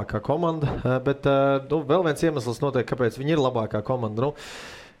šobrīd ir labākā komanda, bet vēl viens iemesls noteikti, kāpēc viņi ir labākā komanda.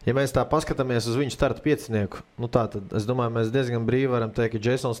 Ja mēs tā paskatāmies uz viņu starta piecinieku, tad es domāju, mēs diezgan brīvi varam teikt, ka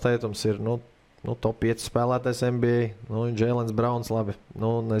Jasons Teitums ir top 5 spēlētājs NBA, Jēlens Brauns, labi,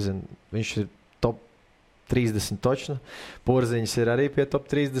 nezinu, viņš ir top 30 točna, Porziņģis ir arī pie top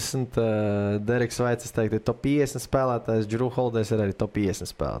 30, Deriks Vaits, es teiktu, ir top 50 spēlētājs, Drew Holidejs ir arī top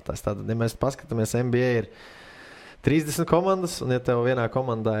 50 spēlētājs. Tātad, ja mēs paskatāmies, NBA ir 30 komandas, un ja tev vienā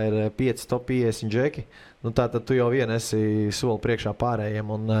komandā ir 5 top 50 džeki, tātad tu jau vien esi soli priekšā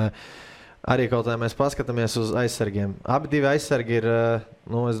pārējiem, un arī kaut kā mēs paskatāmies uz aizsargiem. Abi divi aizsargi ir,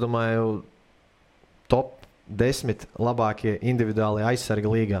 es domāju, top 10 labākie individuālie aizsargi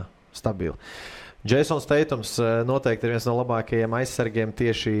līgā, stabili. Jasons Teitums noteikti ir viens no labākajiem aizsargiem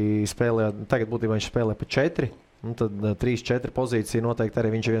tieši spēlējot, tagad būtībā viņš spēlē pa 4, tad 3-4 pozīcija noteikti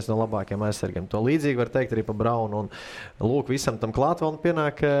arī viņš ir viens no labākajiem aizsargiem. To līdzīgi var teikt arī pa Braunu, un lūk, visam tam klāt vēl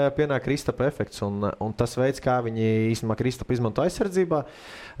pienāk Kristapa efekts, un tas veids, kā viņi īstenībā Kristapu izmanto aizsardzībā,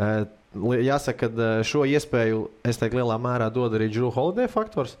 jāsaka, ka šo iespēju, es teiktu, lielā mērā dod arī Drew Holiday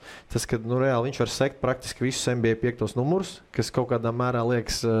faktors. Tas, ka reāli viņš var sekt praktiski visus NBA 5 numurus, kas kaut kādā mērā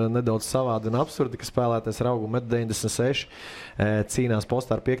liekas nedaudz savādi un absurdi, ka spēlētājs ar augu 1,96 cīnās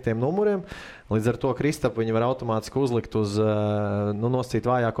postā ar 5 numuriem. Līdz ar to Kristapu viņi var automātiski uzlikt uz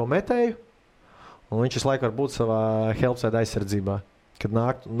nosacīt vājāko metēju, un viņš visu laiku var būt savā helpside aizsardzībā. Kad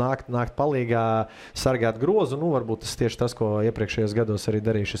nākt palīgā sargāt grozu, varbūt tas tieši tas, ko iepriekšējos gados arī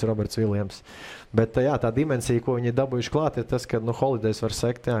darīja šis Roberts Viljams. Bet tā dimensija, ko viņi dabūjuši klāt, ir tas, ka Holidejs var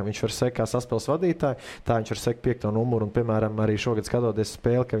sekt, viņš var sekt kā saspēles vadītāji, tā viņš var sekt 5. numuru, un, piemēram, arī šogad skatoties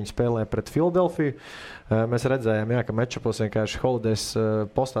spēli, ka viņi spēlē pret Filadelfiju, mēs redzējām, ka matchupos vienkārši Holidejs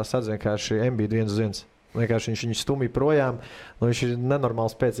postā sadz vienkārši Embiid 1-1. Vienkārši viņš stumj projām, viņš ir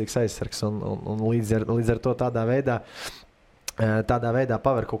nenormāli spēcīgs aizsargs, un līdz ar to tādā veidā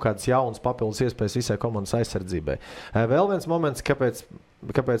paver kaut kādas jaunas papildus iespējas visai komandas aizsardzībai. Vēl viens moments, kāpēc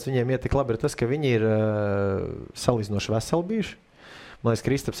viņiem iet tik labi, ir tas, ka viņi ir salīdzinoši veseli bijuši. Man liekas,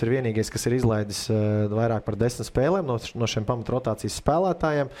 Kristaps ir vienīgais, kas ir izlaidis vairāk par 10 spēlēm no šiem pamatrotācijas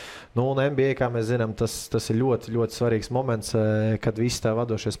spēlētājiem. Un NBA, kā mēs zinām, tas ir ļoti, ļoti svarīgs moments, kad visi tā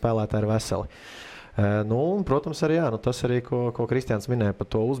vadošie spēlētāji ir veseli. Protams, arī tas arī, ko Kristiāns minēja par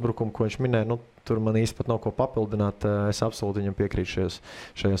to uzbrukumu, ko viņš minēja, tur man īsti pat nav ko papildināt, es absolūti viņam piekrītu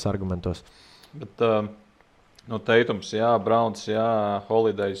šajos argumentos. Bet, Teitums, Brauns,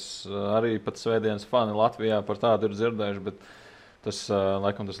 Holidejs, arī pat svētdienas fani Latvijā par tādu ir dzirdējuši, bet tas,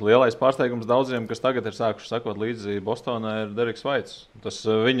 laikam, tas lielais pārsteigums daudziem, kas tagad ir sākuši sekot līdzi Bostonā, ir Deriks Vaits. Tas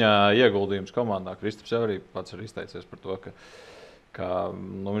viņa ieguldījums komandā. Kristaps jau arī pats ir izteicies par to, ka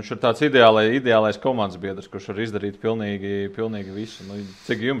viņš ir tāds ideālais komandas biedrs, kurš var izdarīt pilnīgi visu.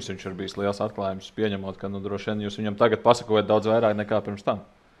 Cik jums viņš ir bijis liels atklājums, pieņemot, ka droši vien jūs viņam tagad pasakojat daudz vairāk nekā pirms tam?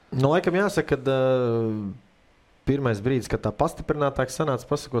 Laikam jāsaka, ka pirmais brīdis, kad tā pastiprinātāk sanāca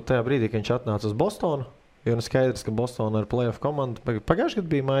pasakot tajā brīdī, ka viņš atnāca uz Bostonu, jo skaidrs, ka Bostona ir playoff komanda. Pagājuši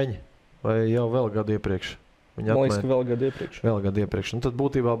gadu bija maiņa, vai jau vēl gadu iepriekš? Man liekas, ka vēl gadu iepriekš. Tad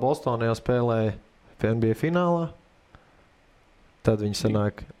būtībā Bostona jau spēlēja NBA finālā. Tad viņi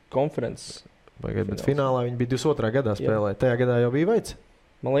sanāk konferences. Bet finālā viņi bija 22. gadā spēlēja. Tajā gadā jau bija Vaits?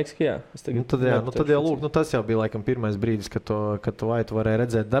 Man liekas, ka jā. Tad jau lūk, tas jau bija laikam pirmais brīdis, kad tu Vaitu varēja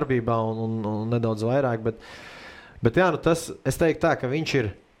redzēt darbībā un nedaudz vairāk. Bet tas, es teiktu tā, ka viņš ir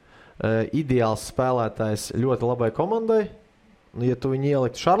ideāls spēlētājs ļoti labai komandai. Ja tu viņu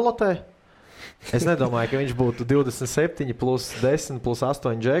ieliktu Šarlotē, es nedomāju, ka viņš būtu 27 plus 10 plus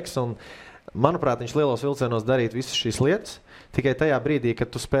 8 džeks. Manuprāt, viņš lielos vilcienos darīt visas šīs lietas. Tikai tajā brīdī, kad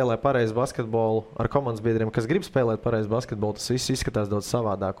tu spēlē pareizi basketbolu ar komandas biedriem, kas grib spēlēt pareizi basketbolu, tas viss izskatās daudz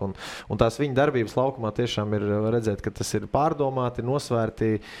savādāk. Un tās viņa darbības laukumā tiešām ir redzēt, ka tas ir pārdomāti,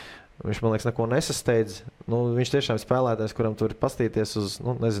 nosvērti. Viņš, man liekas, neko nesasteidz. Viņš tiešām ir spēlētājs, kuram tur ir pastīties uz,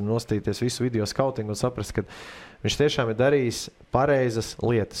 nostīties visu video skautingu un saprast, ka viņš tiešām ir darījis pareizas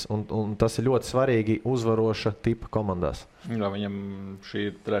lietas. Un tas ir ļoti svarīgi uzvaroša tipa komandās. Jā, viņam šī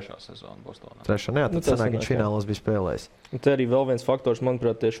ir 3. sezona Bostonā. 3. Tad sanāk, viņš finālos bija spēlējis. Un te arī vēl viens faktors,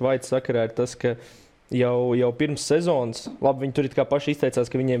 manuprāt, tieši Vaita sakarā ir tas, ka jau pirms sezonas, labi, viņi tur it kā paši izteicās,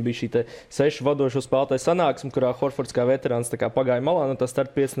 ka viņiem bija šī 6 vadošo spēlētāju sanāksme, kurā Horfords kā veterāns pagāja malā no tā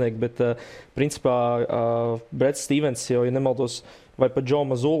starta piecinieka, bet principā Brets Stevens jau, ja nemaldos, vai pat Džo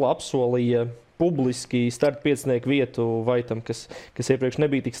Mazula apsolīja publiski starta piecinieku vietu Vaitam, kas iepriekš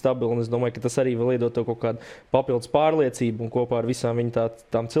nebija tik stabili, un es domāju, ka tas arī vēl iedod to kaut kādu papildus pārliecību, un kopā ar visām viņa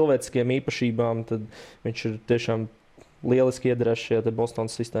tām cilvēciskajām īpašībām, tad viņš ir tiešām lieliski iedarēs šajā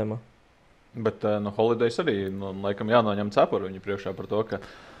Bostonas sistēmā. Bet Holidays arī, laikam, jānoņem cepuri viņa priekšā par to, ka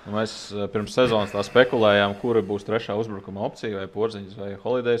mēs pirms sezonas tā spekulējām, kura būs 3. uzbrukuma opcija, vai Porziņģis vai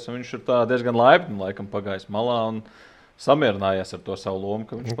Holidays, un viņš ir tā diezgan laipni, laikam, pagājis malā un samierinājies ar to savu lomu,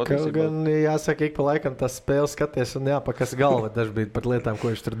 ka viņš patiesībā... Gan jāsaka, ik pa laikam tas spēles skaties un jāpakas galva dažbrīd par lietām,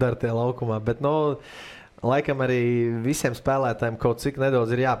 ko viņš tur dara tajā laukumā, bet, laikam arī visiem spēlētājiem kaut cik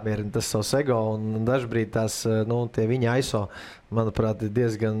nedaudz ir jāapmierina tas savs ego, un dažbrīd tās, tie viņa aiso, manuprāt, ir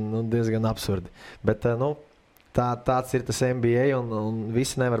diezgan absurdi. Bet, tāds ir tas NBA, un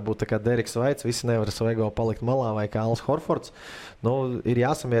visi nevar būt tā kā Deriks Vaits, visi nevar savu ego palikt malā vai kā Als Horfords. Ir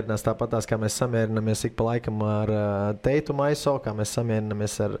jāsamierinās tāpatās, kā mēs samierinamies ik pa laikam ar Teitumu aiso, kā mēs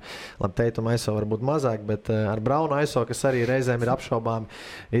samierinamies ar, labi, Teitumu aiso varbūt mazāk, bet ar Braunu aiso, kas arī reizēm ir apšaubām,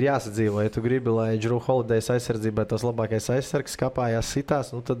 ir jāsadzīvo. Ja tu gribi, lai Drew Holidays aizsardzībā tos labākais aizsargs kapājās sitās,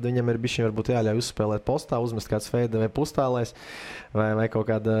 tad viņam ir bišķiņ varbūt jāļauj uzspēlēt postā, uzmest kāds feida vai pustālēs, vai kaut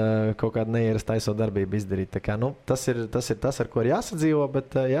kāda neierasta aiso darbība izdarīt. Tā kā, tas ir tas, ar ko ir jāsadzīvo,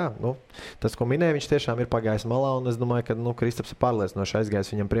 bet tas, ko minēja, viņš tiešām ir pagājis malā, un es domāju, ka Kristaps ir pārliecinoši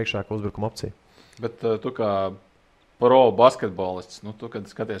aizgājis viņam priekšā kā uzbrukuma opcija. Bet tu kā pro basketbolists, tu, kad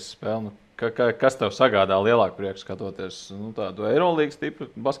skaties spēli, kas tev sagādā lielāku prieku skatoties tādu Eirolīgas tipu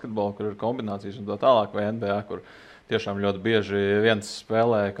basketbolu, kur ir kombinācijas un tā tālāk, vai NBA, kur tiešām ļoti bieži viens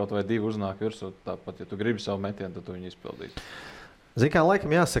spēlē, kaut vai 2 uznāk virsū, tāpat, ja tu gribi savu metienu, tad tu viņu izpildīsi. Kā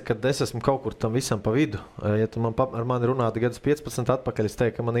laikam jāsaka, ka es esmu kaut kur tam visam pa vidu. Ja tu ar mani runātu gadus 15 atpakaļ, es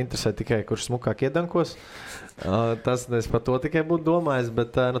teiktu, ka man interesē tikai, kurš smukāk iedankos. Tas es par to tikai būtu domājis,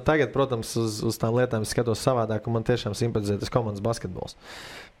 bet tagad, protams, uz tām lietām es skatos savādāk, un man tiešām simpatizē tas komandas basketbols.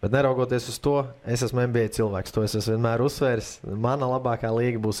 Bet neraugoties uz to, es esmu NBA cilvēks. To es esmu vienmēr uzsvēris. Mana labākā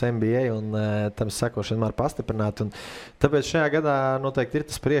līga būs NBA, un tam es sekošu vienmēr pastiprināt. Tāpēc šajā gadā noteikti ir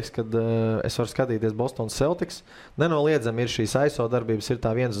tas prieks, kad es varu skatīties Bostonas Celtics. Nenoliedzami ir šīs aiso darbības, ir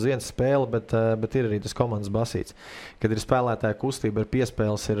tā 1-1 spēle, bet ir arī tas komandas basīts. Kad ir spēlētāja kustība, ir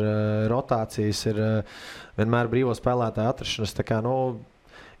piespēles, ir rotācijas, ir vienmēr brīvo spēlētāju atrašanas. Tā kā,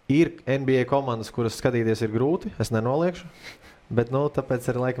 ir NBA komandas, kuras skatīties ir grūti, es nenoliekšu. Bet, tāpēc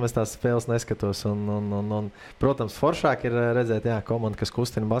arī laikam es tās spēles neskatos. Un, protams, foršāk ir redzēt, komandu, kas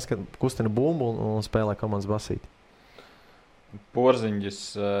kustina bumbu un spēlē komandas basīti. Porziņģis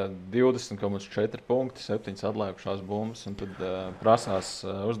 20,4 punkti, 7 atlikušās bumbas, un tad prasās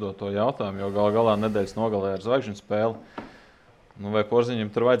uzdot to jautājumu, jo galā nedēļas nogalē ar Zvaigžņu spēli. Vai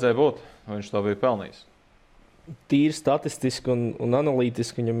Porziņģim tur vajadzēja būt? Vai viņš to bija pelnījis? Tīri statistiski un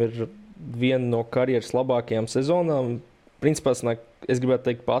analītiski viņam ir viena no karjeras labākajām sezonām. Principā, es gribētu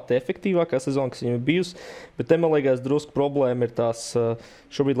teikt, pati efektīvākā sezona, kas viņam ir bijusi, bet te, man liekas, drusku problēma ir tās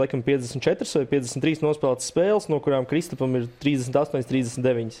šobrīd, laikam, 54 vai 53 nospēlētas spēles, no kurām Kristapam ir 38,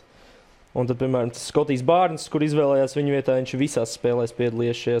 39. Un tad, piemēram, tas Skotijs Bārns, kur izvēlējās viņu vietā, viņš visās spēlēs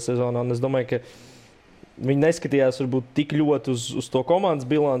piedalījies šajā sezonā, un es domāju, ka viņi neskatījās varbūt tik ļoti uz to komandas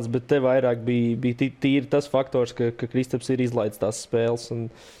bilanci, bet te vairāk bija tīri tas faktors, ka Kristaps ir izlaidis tās spēles, un,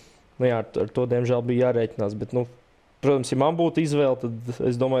 ar to, diemžēl, bija jārēķinās, bet, protams, ja man būtu izvēle, tad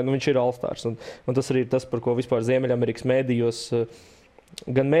es domāju, viņš ir All-Stars. Un tas arī ir tas, par ko vispār Ziemeļamerikas mēdījos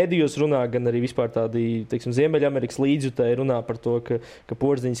runā, gan arī vispār tādi, Ziemeļamerikas līdzjutēji runā par to, ka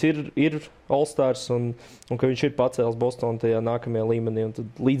Porziņģis ir All-Stars un ka viņš ir pacēlis Bostonu tajā nākamajā līmenī. Un tad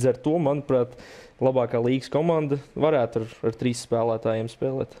līdz ar to, manuprāt, labākā līgas komanda varētu ar 3 spēlētājiem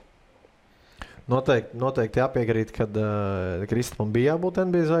spēlēt. Noteikti jāpiekrīt, ka Kristapam bija jābūt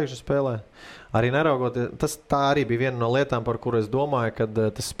NBA Zvaigžņu spēlē. Arī neraugoties, tā arī bija viena no lietām, par kuru es domāju, ka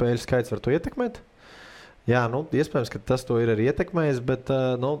tas spēļu skaits var to ietekmēt. Jā, iespējams, ka tas to ir arī ietekmējis, bet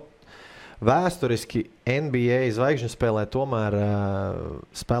Vēsturiski NBA zvaigžņu spēlē tomēr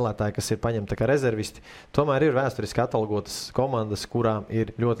spēlētāji, kas ir paņemti kā rezervisti, tomēr ir vēsturiski atalgotas komandas, kurām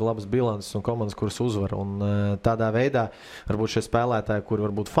ir ļoti labas bilances un komandas, kuras uzvar. Un tādā veidā varbūt šie spēlētāji, kuri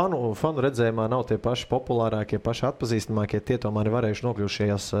varbūt fanu redzējumā nav tie paši populārākie, paši atpazīstamākie, tie tomēr ir varējuši nokļūt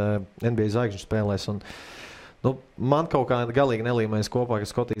šajās NBA zvaigžņu spēlēs. Un, man kaut kā galīgi nelīmējas kopā, ka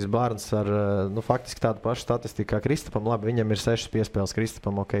Skotijas Bārns ar faktiski tādu pašu statistiku kā Kristapam. Labi, viņam ir 6 piespēles,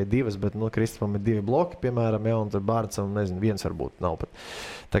 Kristapam 2, bet Kristapam ir 2 bloki, piemēram, un tad Bārnsam, viens varbūt nav pat.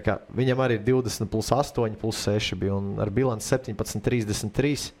 Tā kā viņam arī ir 20 plus 8 plus 6 bija, un ar bilanci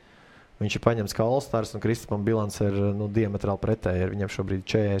 17-33. Viņš ir paņemts kā All-Stars, un Kristapam bilants ir diametrāli pretēji. Viņam šobrīd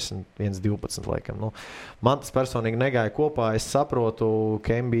 41-12 laikam. Man tas personīgi negāja kopā. Es saprotu,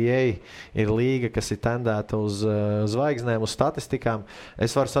 ka NBA ir līga, kas ir tendēta uz zvaigznēm, uz statistikām.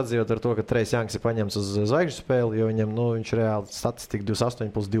 Es varu sadzīvot ar to, ka Trejs Janks ir paņemts uz zvaigžņu spēli, jo viņam viņš reāli statistika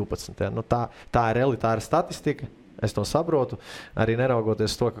 28 plus 12. Ja. Tā ir elitāra statistika. Es to saprotu. Arī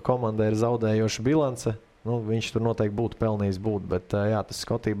neraugoties to, ka komandai ir zaudējoša bilance. Viņš tur noteikti būtu pelnījis būt, bet tas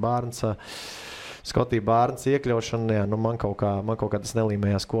Skotija Bārns iekļaušana, man kaut kā tas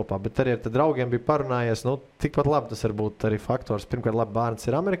nelīmējās kopā. Bet arī ar draugiem bija parunājies, tikpat labi tas var būt arī faktors. Pirmkārt, labi, Bārns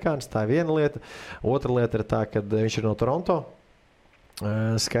ir amerikānis, tā ir viena lieta. Otra lieta ir tā, ka viņš ir no Toronto.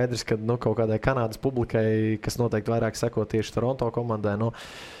 Skaidrs, ka kaut kādai Kanādas publikai, kas noteikti vairāk seko tieši Toronto komandai,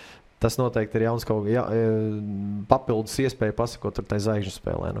 tas noteikti ir jauns papildus iespēja pasakot tur tai zvaigžņu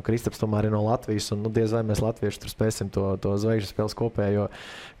spēlē. Kristaps tomēr ir no Latvijas, un diez vai mēs Latviešu tur spēsim to zvaigžņu spēles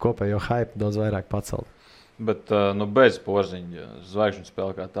kopējo hype daudz vairāk pacelt. Bet bez Porziņģa zvaigžņu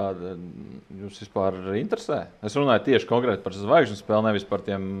spēle kā tāda jūs vispār interesē? Es runāju tieši konkrēti par zvaigžņu spēli, nevis par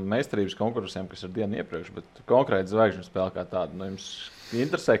tiem meistarības konkursiem, kas ir dienu iepriekš, bet konkrēti zvaigžņu spēle kā tāda. Jums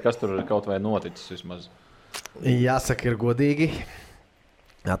interesē, kas tur kaut vai noticis vismaz? Jāsaka, ir godīgi.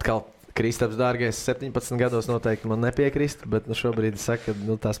 Atkal Kristaps Dārgais 17 gados noteikti man nepiekrist, bet šobrīd es saku,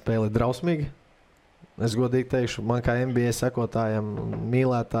 ka tā spēle ir drausmīga. Es godīgi teikšu, man kā NBA sekotājam,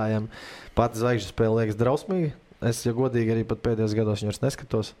 mīlētājam, pati zvaigžņu spēle liekas drausmīga. Es, ja godīgi, arī pat pēdējos gados viņus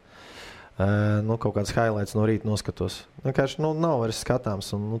neskatos. Kaut kāds highlights no rīta noskatos. Vienkārši nav vairs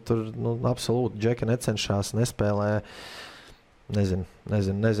skatāms. Un, tur absolūti džeki necenšās, nespēlē. Nezinu.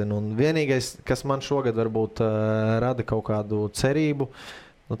 Un vienīgais, kas man šogad varbūt rada kaut kādu cerību,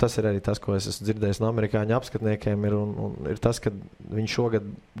 tas ir arī tas, ko es esmu dzirdējis no amerikāņu apskatniekiem, ir tas, ka viņi šogad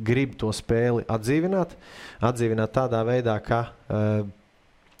grib to spēli atdzīvināt tādā veidā, ka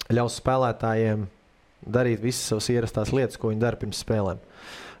ļaus spēlētājiem darīt visas savas ierastās lietas, ko viņi dara pirms spēlēm.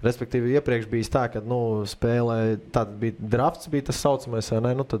 Respektīvi, iepriekš bija tā, ka spēlē, tātad bija drafts, bija tas saucamais,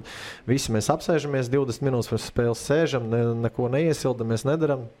 vai ne? Tad visi mēs apsēžamies, 20 minūtes pirms spēles sēžam, neko neiesildamies,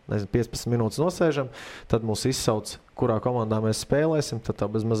 nedaram, 15 minūtes nosēžam, tad mūs izsauc, kurā komandā mēs spēlēsim, tad tā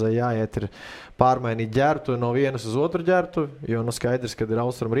bez mazai jāiet ir pārmainīt ģērtu no vienas uz otru ģērtu, jo skaidrs, ka ir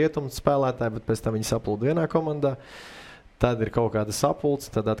austrum rietumu spēlētāji, bet pēc tam viņi saplūd vienā komandā, tad ir kaut kāda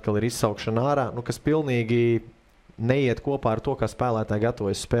sapulce, tad atkal ir izsaukšana ārā, kas pilnīgi neiet kopā ar to, kā spēlētāji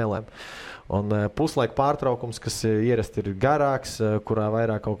gatavojas spēlēm. Un puslaika pārtraukums, kas ierasti ir garāks, kurā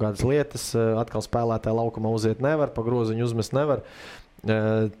vairāk kaut kādas lietas, atkal spēlētāji laukumā uziet nevar, pa groziņu uzmest nevar.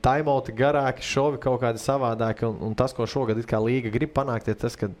 Taimauti garāki, šovi kaut kādi savādāki, un tas, ko šogad it kā līga grib panākt, ir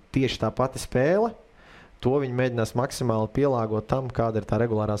tas, ka tieši tā pati spēle, to viņi mēģinās maksimāli pielāgot tam, kāda ir tā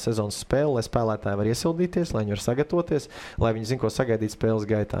regulārā sezonas spēle, lai spēlētāji var iesildīties, lai viņi var sagatavoties, lai viņi zina, ko sagaidīt spēles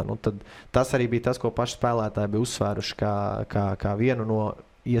gaitā. Tad tas arī bija tas, ko paši spēlētāji bija uzsvēruši kā vienu no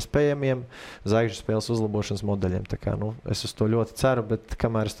iespējamiem zvaigžņu spēles uzlabošanas modeļiem. Tā kā, es uz to ļoti ceru, bet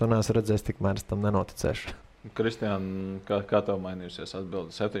kamēr es to neesmu redzējis, tikmēr es tam nenoticēšu. Kristiāna, kā tev mainījusies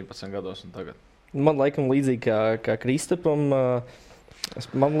atbildi 17 gados un tagad? Man laikam līdzīgi kā Kristapam.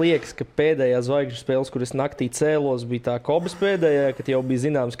 Man liekas, ka pēdējā zvaigžņu spēles, kur es naktī cēlos, bija tā Kobas pēdējā, kad jau bija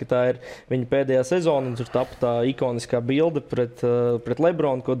zināms, ka tā ir viņa pēdējā sezona, un tur tapa tā ikoniskā bilde pret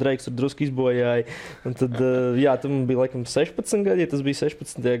Lebronu, ko Drīkst tur drusku izbojāja. Un tad, tam bija laikam 16 gadi, ja tas bija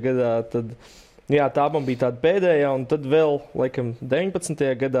 16. gadā, tad tā man bija tāda pēdējā, un tad vēl laikam 19.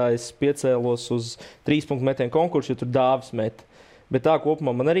 gadā es piecēlos uz 3 punktu metienu konkursu, jo tur Dāvis met. Bet tā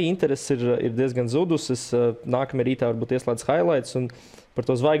kopumā man arī interesi ir diezgan zudus. Es nākamajā rītā varbūt ieslēdzu highlights un par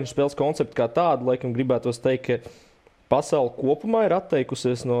to zvaigžņu spēles konceptu kā tādu, laikam gribētos teikt, ka pasaule kopumā ir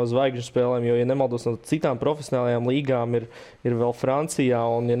atteikusies no zvaigžņu spēlēm, jo, ja nemaldos, no citām profesionālajām līgām ir vēl Francijā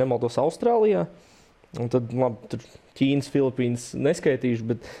un, ja nemaldos, Austrālijā. Un tad, labi, tur Ķīnas, Filipīnas neskaitīšu,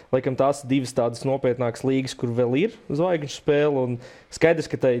 bet laikam tās divas tādas nopietnākas līgas, kur vēl ir zvaigžņu spēle. Un skaidrs,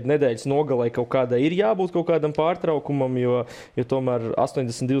 ka tai nedēļas nogalē kaut kādai ir jābūt kaut kādam pārtraukumam, jo tomēr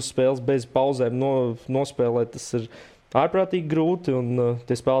 82 spēles bez pauzēm nospēlēt, tas ir ārprātīgi grūti, un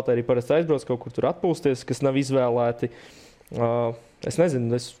tie spēlētāji arī parasti aizbrauc kaut kur tur atpūsties, kas nav izvēlēti. Es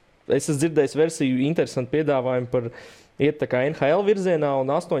nezinu, es esmu dzirdējis versiju interesantu piedāvājumu par iet tā kā NHL virzienā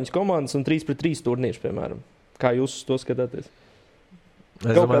un 8 komandas un 3-3 turnīrs, piemēram. Kā jūs to skatāties?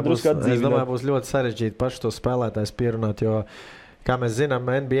 Es domāju, būs ļoti sarežģīti paši to spēlētājs pierunāt, jo, kā mēs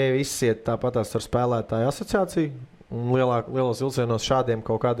zinām, NBA izsiet tāpatās ar spēlētāju asociāciju. Lielos vilcienos šādiem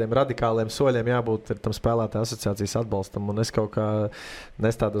kaut kādiem radikāliem soļiem jābūt tam spēlētāju asociācijas atbalstam. Un es kaut kā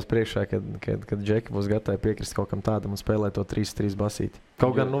nestādos priekšā, kad džeki būs gatavi piekrist kaut kam tādam un spēlēt to 3-3 basīti.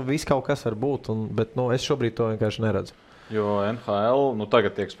 Kaut gan viss kaut kas var būt, bet es šobrīd to vienkārši neredzu. Jo NHL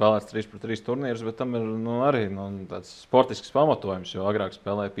tagad tiek spēlēts 3-3 turnīrs, bet tam ir arī tāds sportisks pamatojums, jo agrāk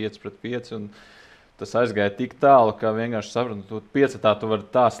spēlēja 5-5. Tas aizgāja tik tālu, ka vienkārši sapratu, tu 5-tā tu vari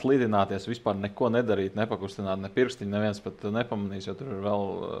tā slidināties, vispār neko nedarīt, nepakustināt, ne pirkstiņu, neviens pat nepamanīs, jo tur ir vēl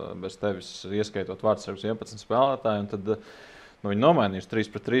bez tevis ieskaitot vārdsargus 11 spēlētāji, un tad viņi nomainījis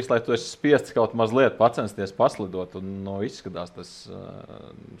 3-3, lai tu esi spiests kaut mazliet pacensties paslidot, un izskatās tas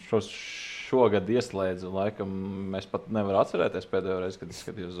šogad ieslēdzu, laikam mēs pat nevaram atcerēties pēdējo reizi, kad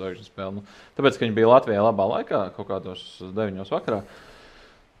izskatījos Zvaigžņu spēli. Tāpēc, ka viņi bija Latvijā labā laikā, kaut kādos 9 vakarā.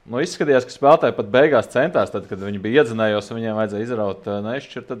 Izskatījās, ka spēlētāji pat beigās centās, tad, kad viņi bija iedzinējos un viņiem vajadzēja izraut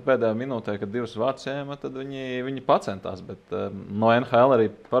nešķirt, tad pēdējā minūtē, kad 2 vārdus ēma, tad viņi pacentās. Bet no NHL arī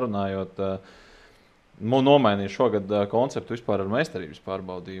parunājot, nomainīja šogad konceptu vispār ar meistarības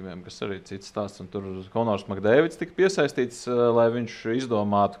pārbaudījumiem, kas arī cits stāsts. Un tur Konors Makdēvids tika piesaistīts, lai viņš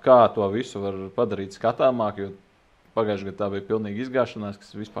izdomātu, kā to visu var padarīt skatāmāk, jo pagājušajā gadā tā bija pilnīgi izgāšanās,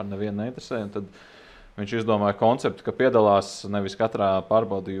 kas vispār nevienu neinteresē. Un tad viņš izdomāja konceptu, ka piedalās nevis katrā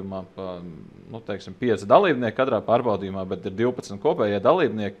pārbaudījumā, 5 dalībnieki katrā pārbaudījumā, bet ir 12 kopējie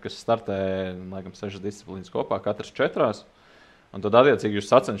dalībnieki, kas startē, laikam, 6 disciplīnas kopā, katrs 4. Un tad, attiecīgi, jūs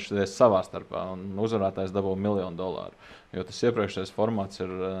sacenšaties savā starpā, un uzvarētājs dabū $1 miljonu. Jo tas iepriekšējais formāts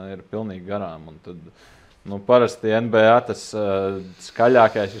ir pilnīgi garām. Un tad, parasti NBA tas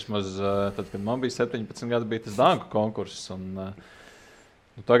skaļākais, vismaz tad, kad man bija 17 gadi, bija tas danku konkurss.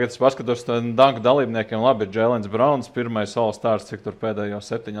 Tagad es paskatos danku dalībniekiem, labi, ir Jēlens Brauns, pirmais All-Stars, cik tur pēdējo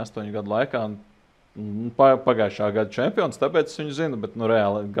 7-8 gadu laikā. Pagājušā gada čempions, tāpēc es viņu zinu, bet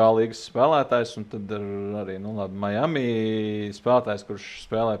reāli galīgas spēlētājs. Un tad ir arī Miami spēlētājs, kurš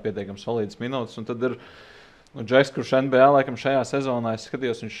spēlē pietiekami solīdas minūtes. Un tad ir Džeks, kurš NBA laikam šajā sezonā, es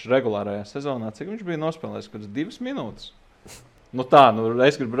skatījos, viņš regulārajā sezonā, cik viņš bija nospēlējis, kad 2 minūtes.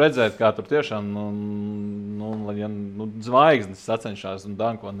 Es gribu redzēt, kā tur tiešām zvaigznes sacenšās un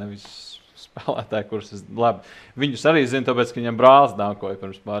danko nevis spēlētāji, kurus es labi. Viņus arī zinu, tāpēc, ka viņam brālis dankoja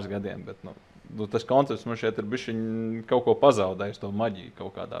pirms pāris gadiem, bet tas koncepts man šeit ir bišķiņ kaut ko pazaudējis, to maģiju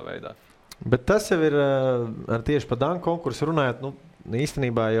kaut kādā veidā. Bet tas jau ir tieši par danku konkursu runājot,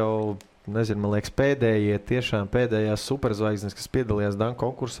 īstenībā jau, nezinu, man liekas, pēdējās superzvaigznes, kas piedalījās danku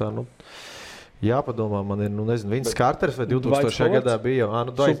konkursā, jāpadomā, man ir, Vince Carters vai 2000. gadā bija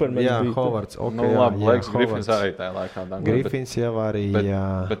jau, Hovards. Laiks Grifins arī tajā laikā. Grifins jau arī,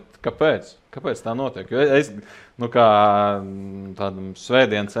 jā. Bet kāpēc? Kāpēc tā notiek? Jo es, kā tādam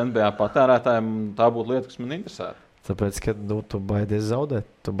svētdienas NBA patērētājiem, tā būtu lieta, kas man interesētu. Tāpēc, ka tu baidies zaudēt,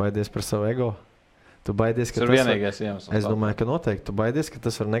 tu baidies par savu ego. Tu baidies, ka tas ir vienīgais iemesls. Es domāju, ka noteikti. Tu baidies, ka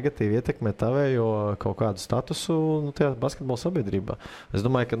tas var negatīvi ietekmēt tavējo kaut kādu statusu tajā basketbola sabiedrībā. Es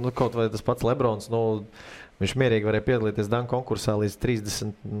domāju, ka kaut vai tas pats Lebrons, viņš mierīgi varēja piedalīties danku konkursā līdz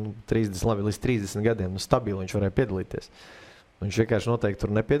 30 gadiem. Stabili viņš varēja piedalīties. Viņš vienkārši noteikti tur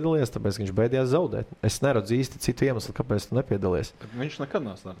nepiedalījās, tāpēc viņš beidījās zaudēt. Es neredzu īsti citu iemeslu, kāpēc tu nepiedalījies. Viņš nekad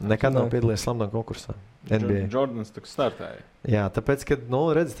nav startējis. Nekad nav piedalījies slamdunk konkursā. NBA. Jordans tak startēja. Jā, tāpēc, ka,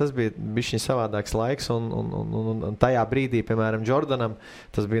 redzi, tas bija bišķiņ savādāks laiks, un tajā brīdī, piemēram, Jordanam,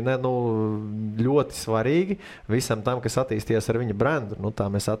 tas bija ļoti svarīgi visam tam, kas attīstījās ar viņa brandu. Tā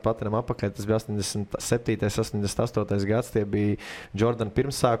mēs atpakaļ apakaļ, tas bija 87. 88. gads, tie bija Jordan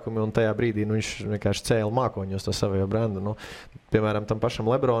pirmsākumi, un tajā brīdī viņš vienkārši cēla mākoņos to savu brandu. Piemēram, tam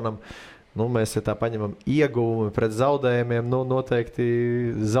pašam Lebronam, mēs tā paņemam ieguvumu pret zaudējumiem, noteikti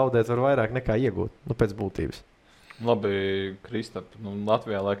zaudēt var vairāk nekā iegūt, pēc būtības. Labi, Kristap,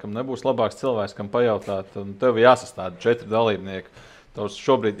 Latvijā laikam nebūs labāks cilvēks, kam pajautāt, un tev jāsastāda 4 dalībnieki. Tavs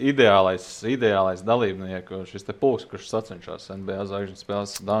šobrīd ideālais dalībnieku, šis te pulks, kurš sacenšās NBA zvaigžņu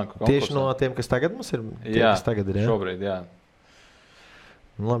spēles danku konkursā. Tieši no tiem, kas tagad mums ir? Kas tagad ir, jā? Šobrīd, jā.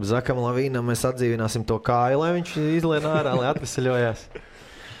 Labi, Zakam Lavīnam mēs atdzīvināsim to kāju, lai viņš izlien ārā, lai atveseļojās.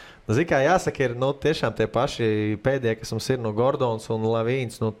 Kā jāsaka, ir tiešām tie paši pēdējie, kas mums ir Gordons un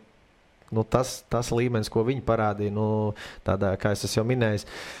Lavīns, tas līmenis, ko viņi parādīja, tādā, kā es jau minēju,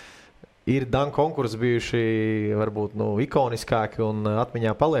 Ir danku konkursi bijuši varbūt ikoniskāki un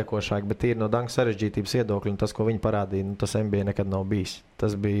atmiņā paliekošāki, bet ir no danku sarežģītības viedokļa, un tas, ko viņi parādīja, tas NBA nekad nav bijis.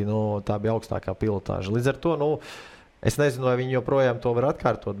 Tas bija, tā bija augstākā pilotāža. Līdz ar to, es nezinu, vai viņi joprojām to var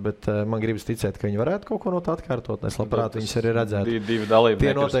atkārtot, bet man gribas ticēt, ka viņi varētu kaut ko no tā atkārtot. Es labprāt viņus arī redzētu. Divi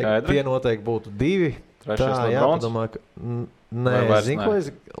dalībnieki ir skaidri? Tie noteikti būtu divi. Trešais Lebrons? Jāpadomā,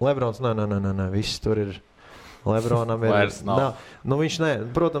 Lebrons, nē, viss tur ir. Lebronam ir. Vairs nav. Viņš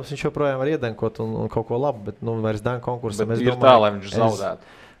protams, viņš joprojām var iedenkot un kaut ko labu, bet vairs danku konkursam. Bet ir tā, lai viņš zaudētu.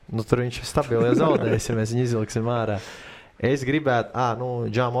 Tur viņš stabili zaudējis, ja mēs viņu izvilksim ārā. Es gribētu,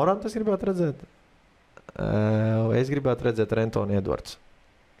 Džā Morantu es gribētu redzēt. Es gribētu redzēt Rentoni Edvards.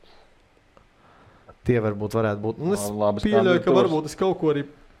 Tie varētu būt. Es pieļauju, ka varbūt es kaut ko arī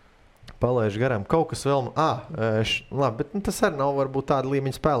palaižu garām. Kaut kas vēl, labi, bet tas arī nav varbūt tāda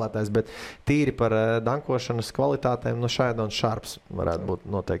līmeņa spēlētājs, bet tīri par dankošanas kvalitātēm, Šaidons Šārps varētu būt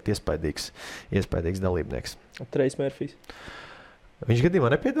noteikti iespaidīgs dalībnieks. Trejs Mērfijs. Viņš gadījumā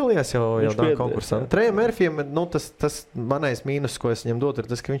nepiedalījās jau danku konkursā. Trejam Mērfijam, tas manais mīnus, ko es viņam dotu,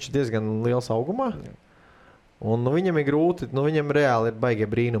 ir tas, ka viņš ir diezgan liels augumā. Un viņam ir grūti, viņam reāli ir baigie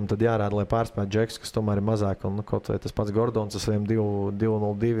brīnumi, tad jārāda, lai pārspētu Džeks, kas tomēr ir mazāk, un kaut vai tas pats Gordons ar saviem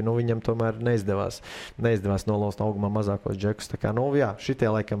 2.02, viņam tomēr neizdevās nolaust augumā mazākos Džekus. Tā kā,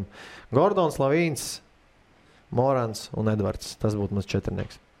 šitie laikam Gordons, Lavīns, Morans un Edvards, tas būtu maz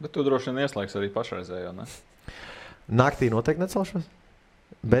četrnieks. Bet tu droši vien ieslēgs arī pašreizējo, ne? Naktī noteikti necelšos.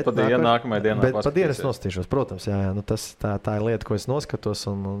 Bet nākamajā dienā pa dienu es nostīšos, protams, jā. Tā ir lieta, ko es noskatos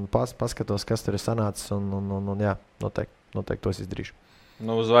un paskatos, kas tur ir sanācis un jā, noteikti to es izdarīšu.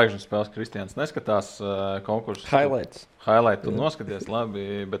 Zvaigžņu spēles Kristiāns neskatās konkursus. Highlight tu noskaties,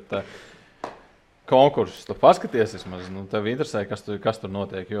 labi, bet konkursus tu paskaties vismaz, tev interesē, kas tur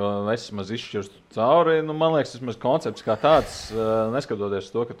notiek, jo es vismaz izšķirstu cauri, man liekas, vismaz koncepts kā tāds, neskatoties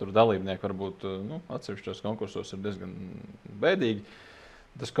to, ka tur dalībnieki varbūt atsevišķos konkursos ir diezgan bēdīgi.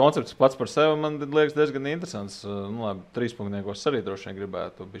 Tas koncepts pats par sevi man liekas diezgan interesants. Trīspunktniekos arī droši vien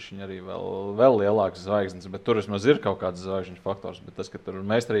gribētu bišķiņ arī vēl lielākas zvaigznes, bet tur vismaz ir kaut kāds zvaigžņu faktors. Bet tas, ka tur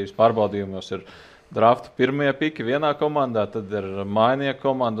meistarības pārbaudījumos ir draftu pirmie piki vienā komandā, tad ir mājinieku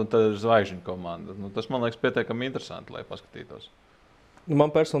komanda un tad ir zvaigžņu komanda. Tas man liekas pietiekami interesanti, lai paskatītos.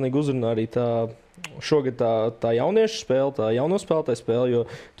 Man personīgi uzrunā arī šogad tā jauniešu spēle, tā jauno spēlētāju spēle, jo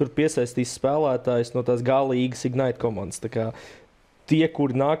tur piesaistīs spēlētājus no tās galīgas Ignite komandas. Tā kā tie,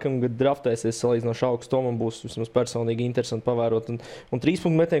 kuri nākamgad draftēsies salīdzinoši augstu, to man būs vismaz personīgi interesanti pavērot. Un 3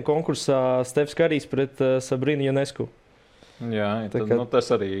 metienu konkursā Stefs Karijs pret Sabrinu Ionesku. Jā,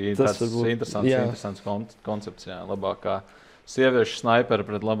 tas arī tāds interesants koncepts. Jā, labākā sieviešu snaiperi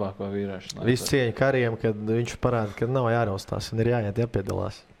pret labāko vīriešu snaiperi. Visu cieņu Karijam, kad viņš parāda, ka nav jāraustās un ir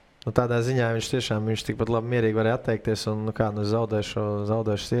jāpiedalās. Tādā ziņā viņš tikpat labi mierīgi varēja atteikties un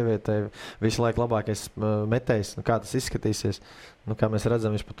zaudēšu sievietei visu laiku labākais metējs, kā tas izskatīsies. Kā mēs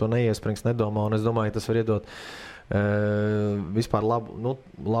redzam, viņš par to neiesprings, nedomā, un es domāju, ka tas var iedot vispār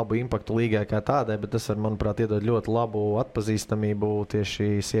labu impaktu līgai kā tādai, bet tas var, manuprāt, iedot ļoti labu atpazīstamību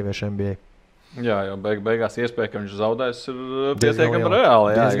tieši sieviešu NBA. Jā, jo beigās iespēja, ka viņš zaudēs, ir pietiekami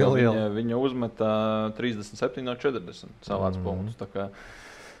reāli. Jā, viņa uzmeta 37 no 40 savāds punktus. Tā kā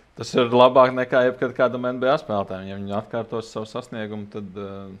tas ir labāk nekā jebkad kādam NBA spēlētājiem. Ja viņi atkārtos savu sasniegumu, tad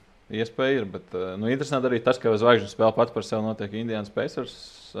iespēja ir. Bet interesanti arī tas, ka zvaigžņu spēle pats par sevi notiek Indiana Pacers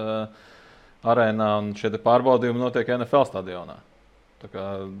arēnā un šie pārbaudījumi notiek NFL stadionā. Tā kā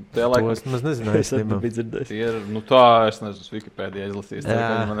tie laikam... To es nezināju, es nebiju dzirdējis. Tā, es nezinu, Wikipēdijā izlasījis, tā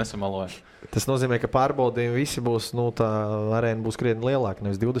kā man nesamaloja. Tas nozīmē, ka pārbaudījumi visi būs, tā arēna būs krietni lielāka,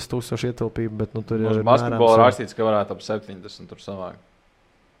 nevis 20,000 ietilpība, bet tur ir... Basketbola rakstīts, ka varētu ap 70 tur savākt.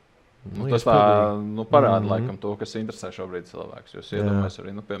 Tas tā parāda laikam to, kas interesē šobrīd cilvēks. Jūs iedomājaties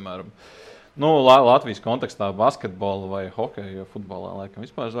arī, piemēram, Latvijas kontekstā basketbola vai hokeja, jo futbolā laikam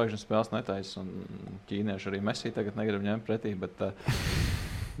vispār zvaigžņu spēles netaisa un ķīnieši arī Messi tagad negrib ņemt pretī,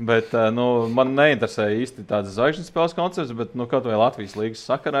 bet man neinteresē īsti tādas zvaigžņu spēles koncepts, bet kaut vai Latvijas līgas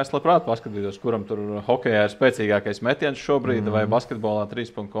sakarā es labprāt paskatītos, kuram tur hokejā ir spēcīgākais metiens šobrīd vai basketbolā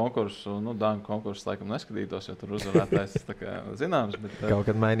 3-punktu konkursu, danku konkursu laikam neskatītos, jo tur uzvarētājs tā kā zināms. Bet, kaut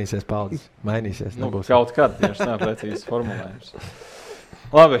kad mainīsies paudzes, mainīsies. Kaut kad, tieši tā precīzi formulējums.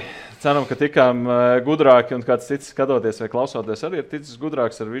 Labi, ceram, ka tikām gudrāki un kāds cits skatoties vai klausoties arī ir ticis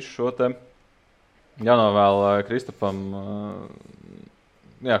gudrāks ar visu šo te jānovēl Kristapam.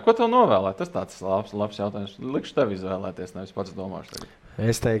 Jā, ko tev novēlēt? Tas tāds labs jautājums. Likšu tev izvēlēties, nevis pats domāšu tagad.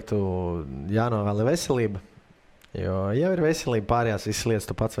 Es teiktu, jānovēl veselība. Jo jau ir veselība, pārējās visas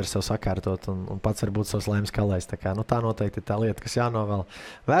lietas tu pats vari sev sakārtot un pats var būt savs laimes kalējs. Tā noteikti ir tā lieta, kas jānovēl.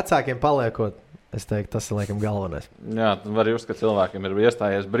 Vecākiem paliekot, Es teiktu, tas ir laikam galvenais. Jā, var just, ka cilvēkiem ir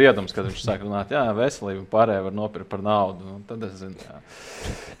iestājies briedums, kad viņš sāk runāt, jā, veselība pārējā var nopirkt par naudu. Un tad es zinu, jā.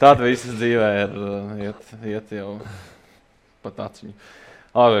 Tāda visas dzīvē ir iet jau pat aciņu.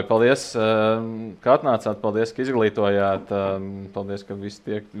 Paldies, ka atnācāt, paldies, ka izglītojāt, paldies, ka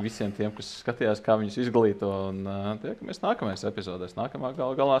visiem tiem, kas skatījās, kā viņus izglīto. Un tiekamies nākamajās epizodēs, nākamā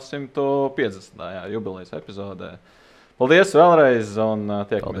galā 150. jubilejas epizodē. Paldies vēlreiz un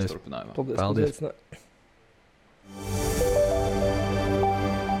tiekamies turpinājumā. Paldies.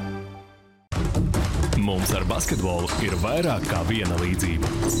 Mums ar basketbolu ir vairāk kā viena līdzība.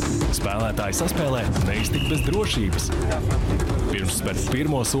 Spēlētāji saspēlē neiztikt bez drošības. Pirms spērt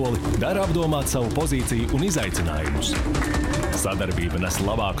pirmo soli, dara apdomāt savu pozīciju un izaicinājumus. Sadarbība nes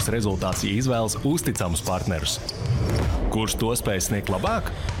labākus rezultātus, ja izvēlas uzticamus partnerus. Kurš to spēj sniegt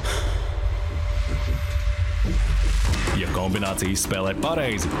labāk? Ja kombinācijas spēlē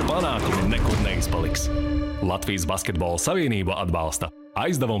pareizi, panākumi nekur neizpaliks. Latvijas basketbola savienība atbalsta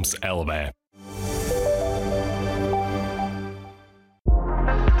Aizdevums.lv.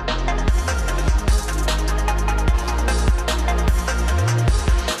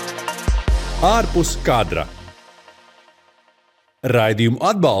 Ārpus kadra. Raidījumu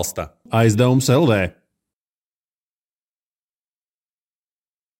atbalsta Aizdevums.lv.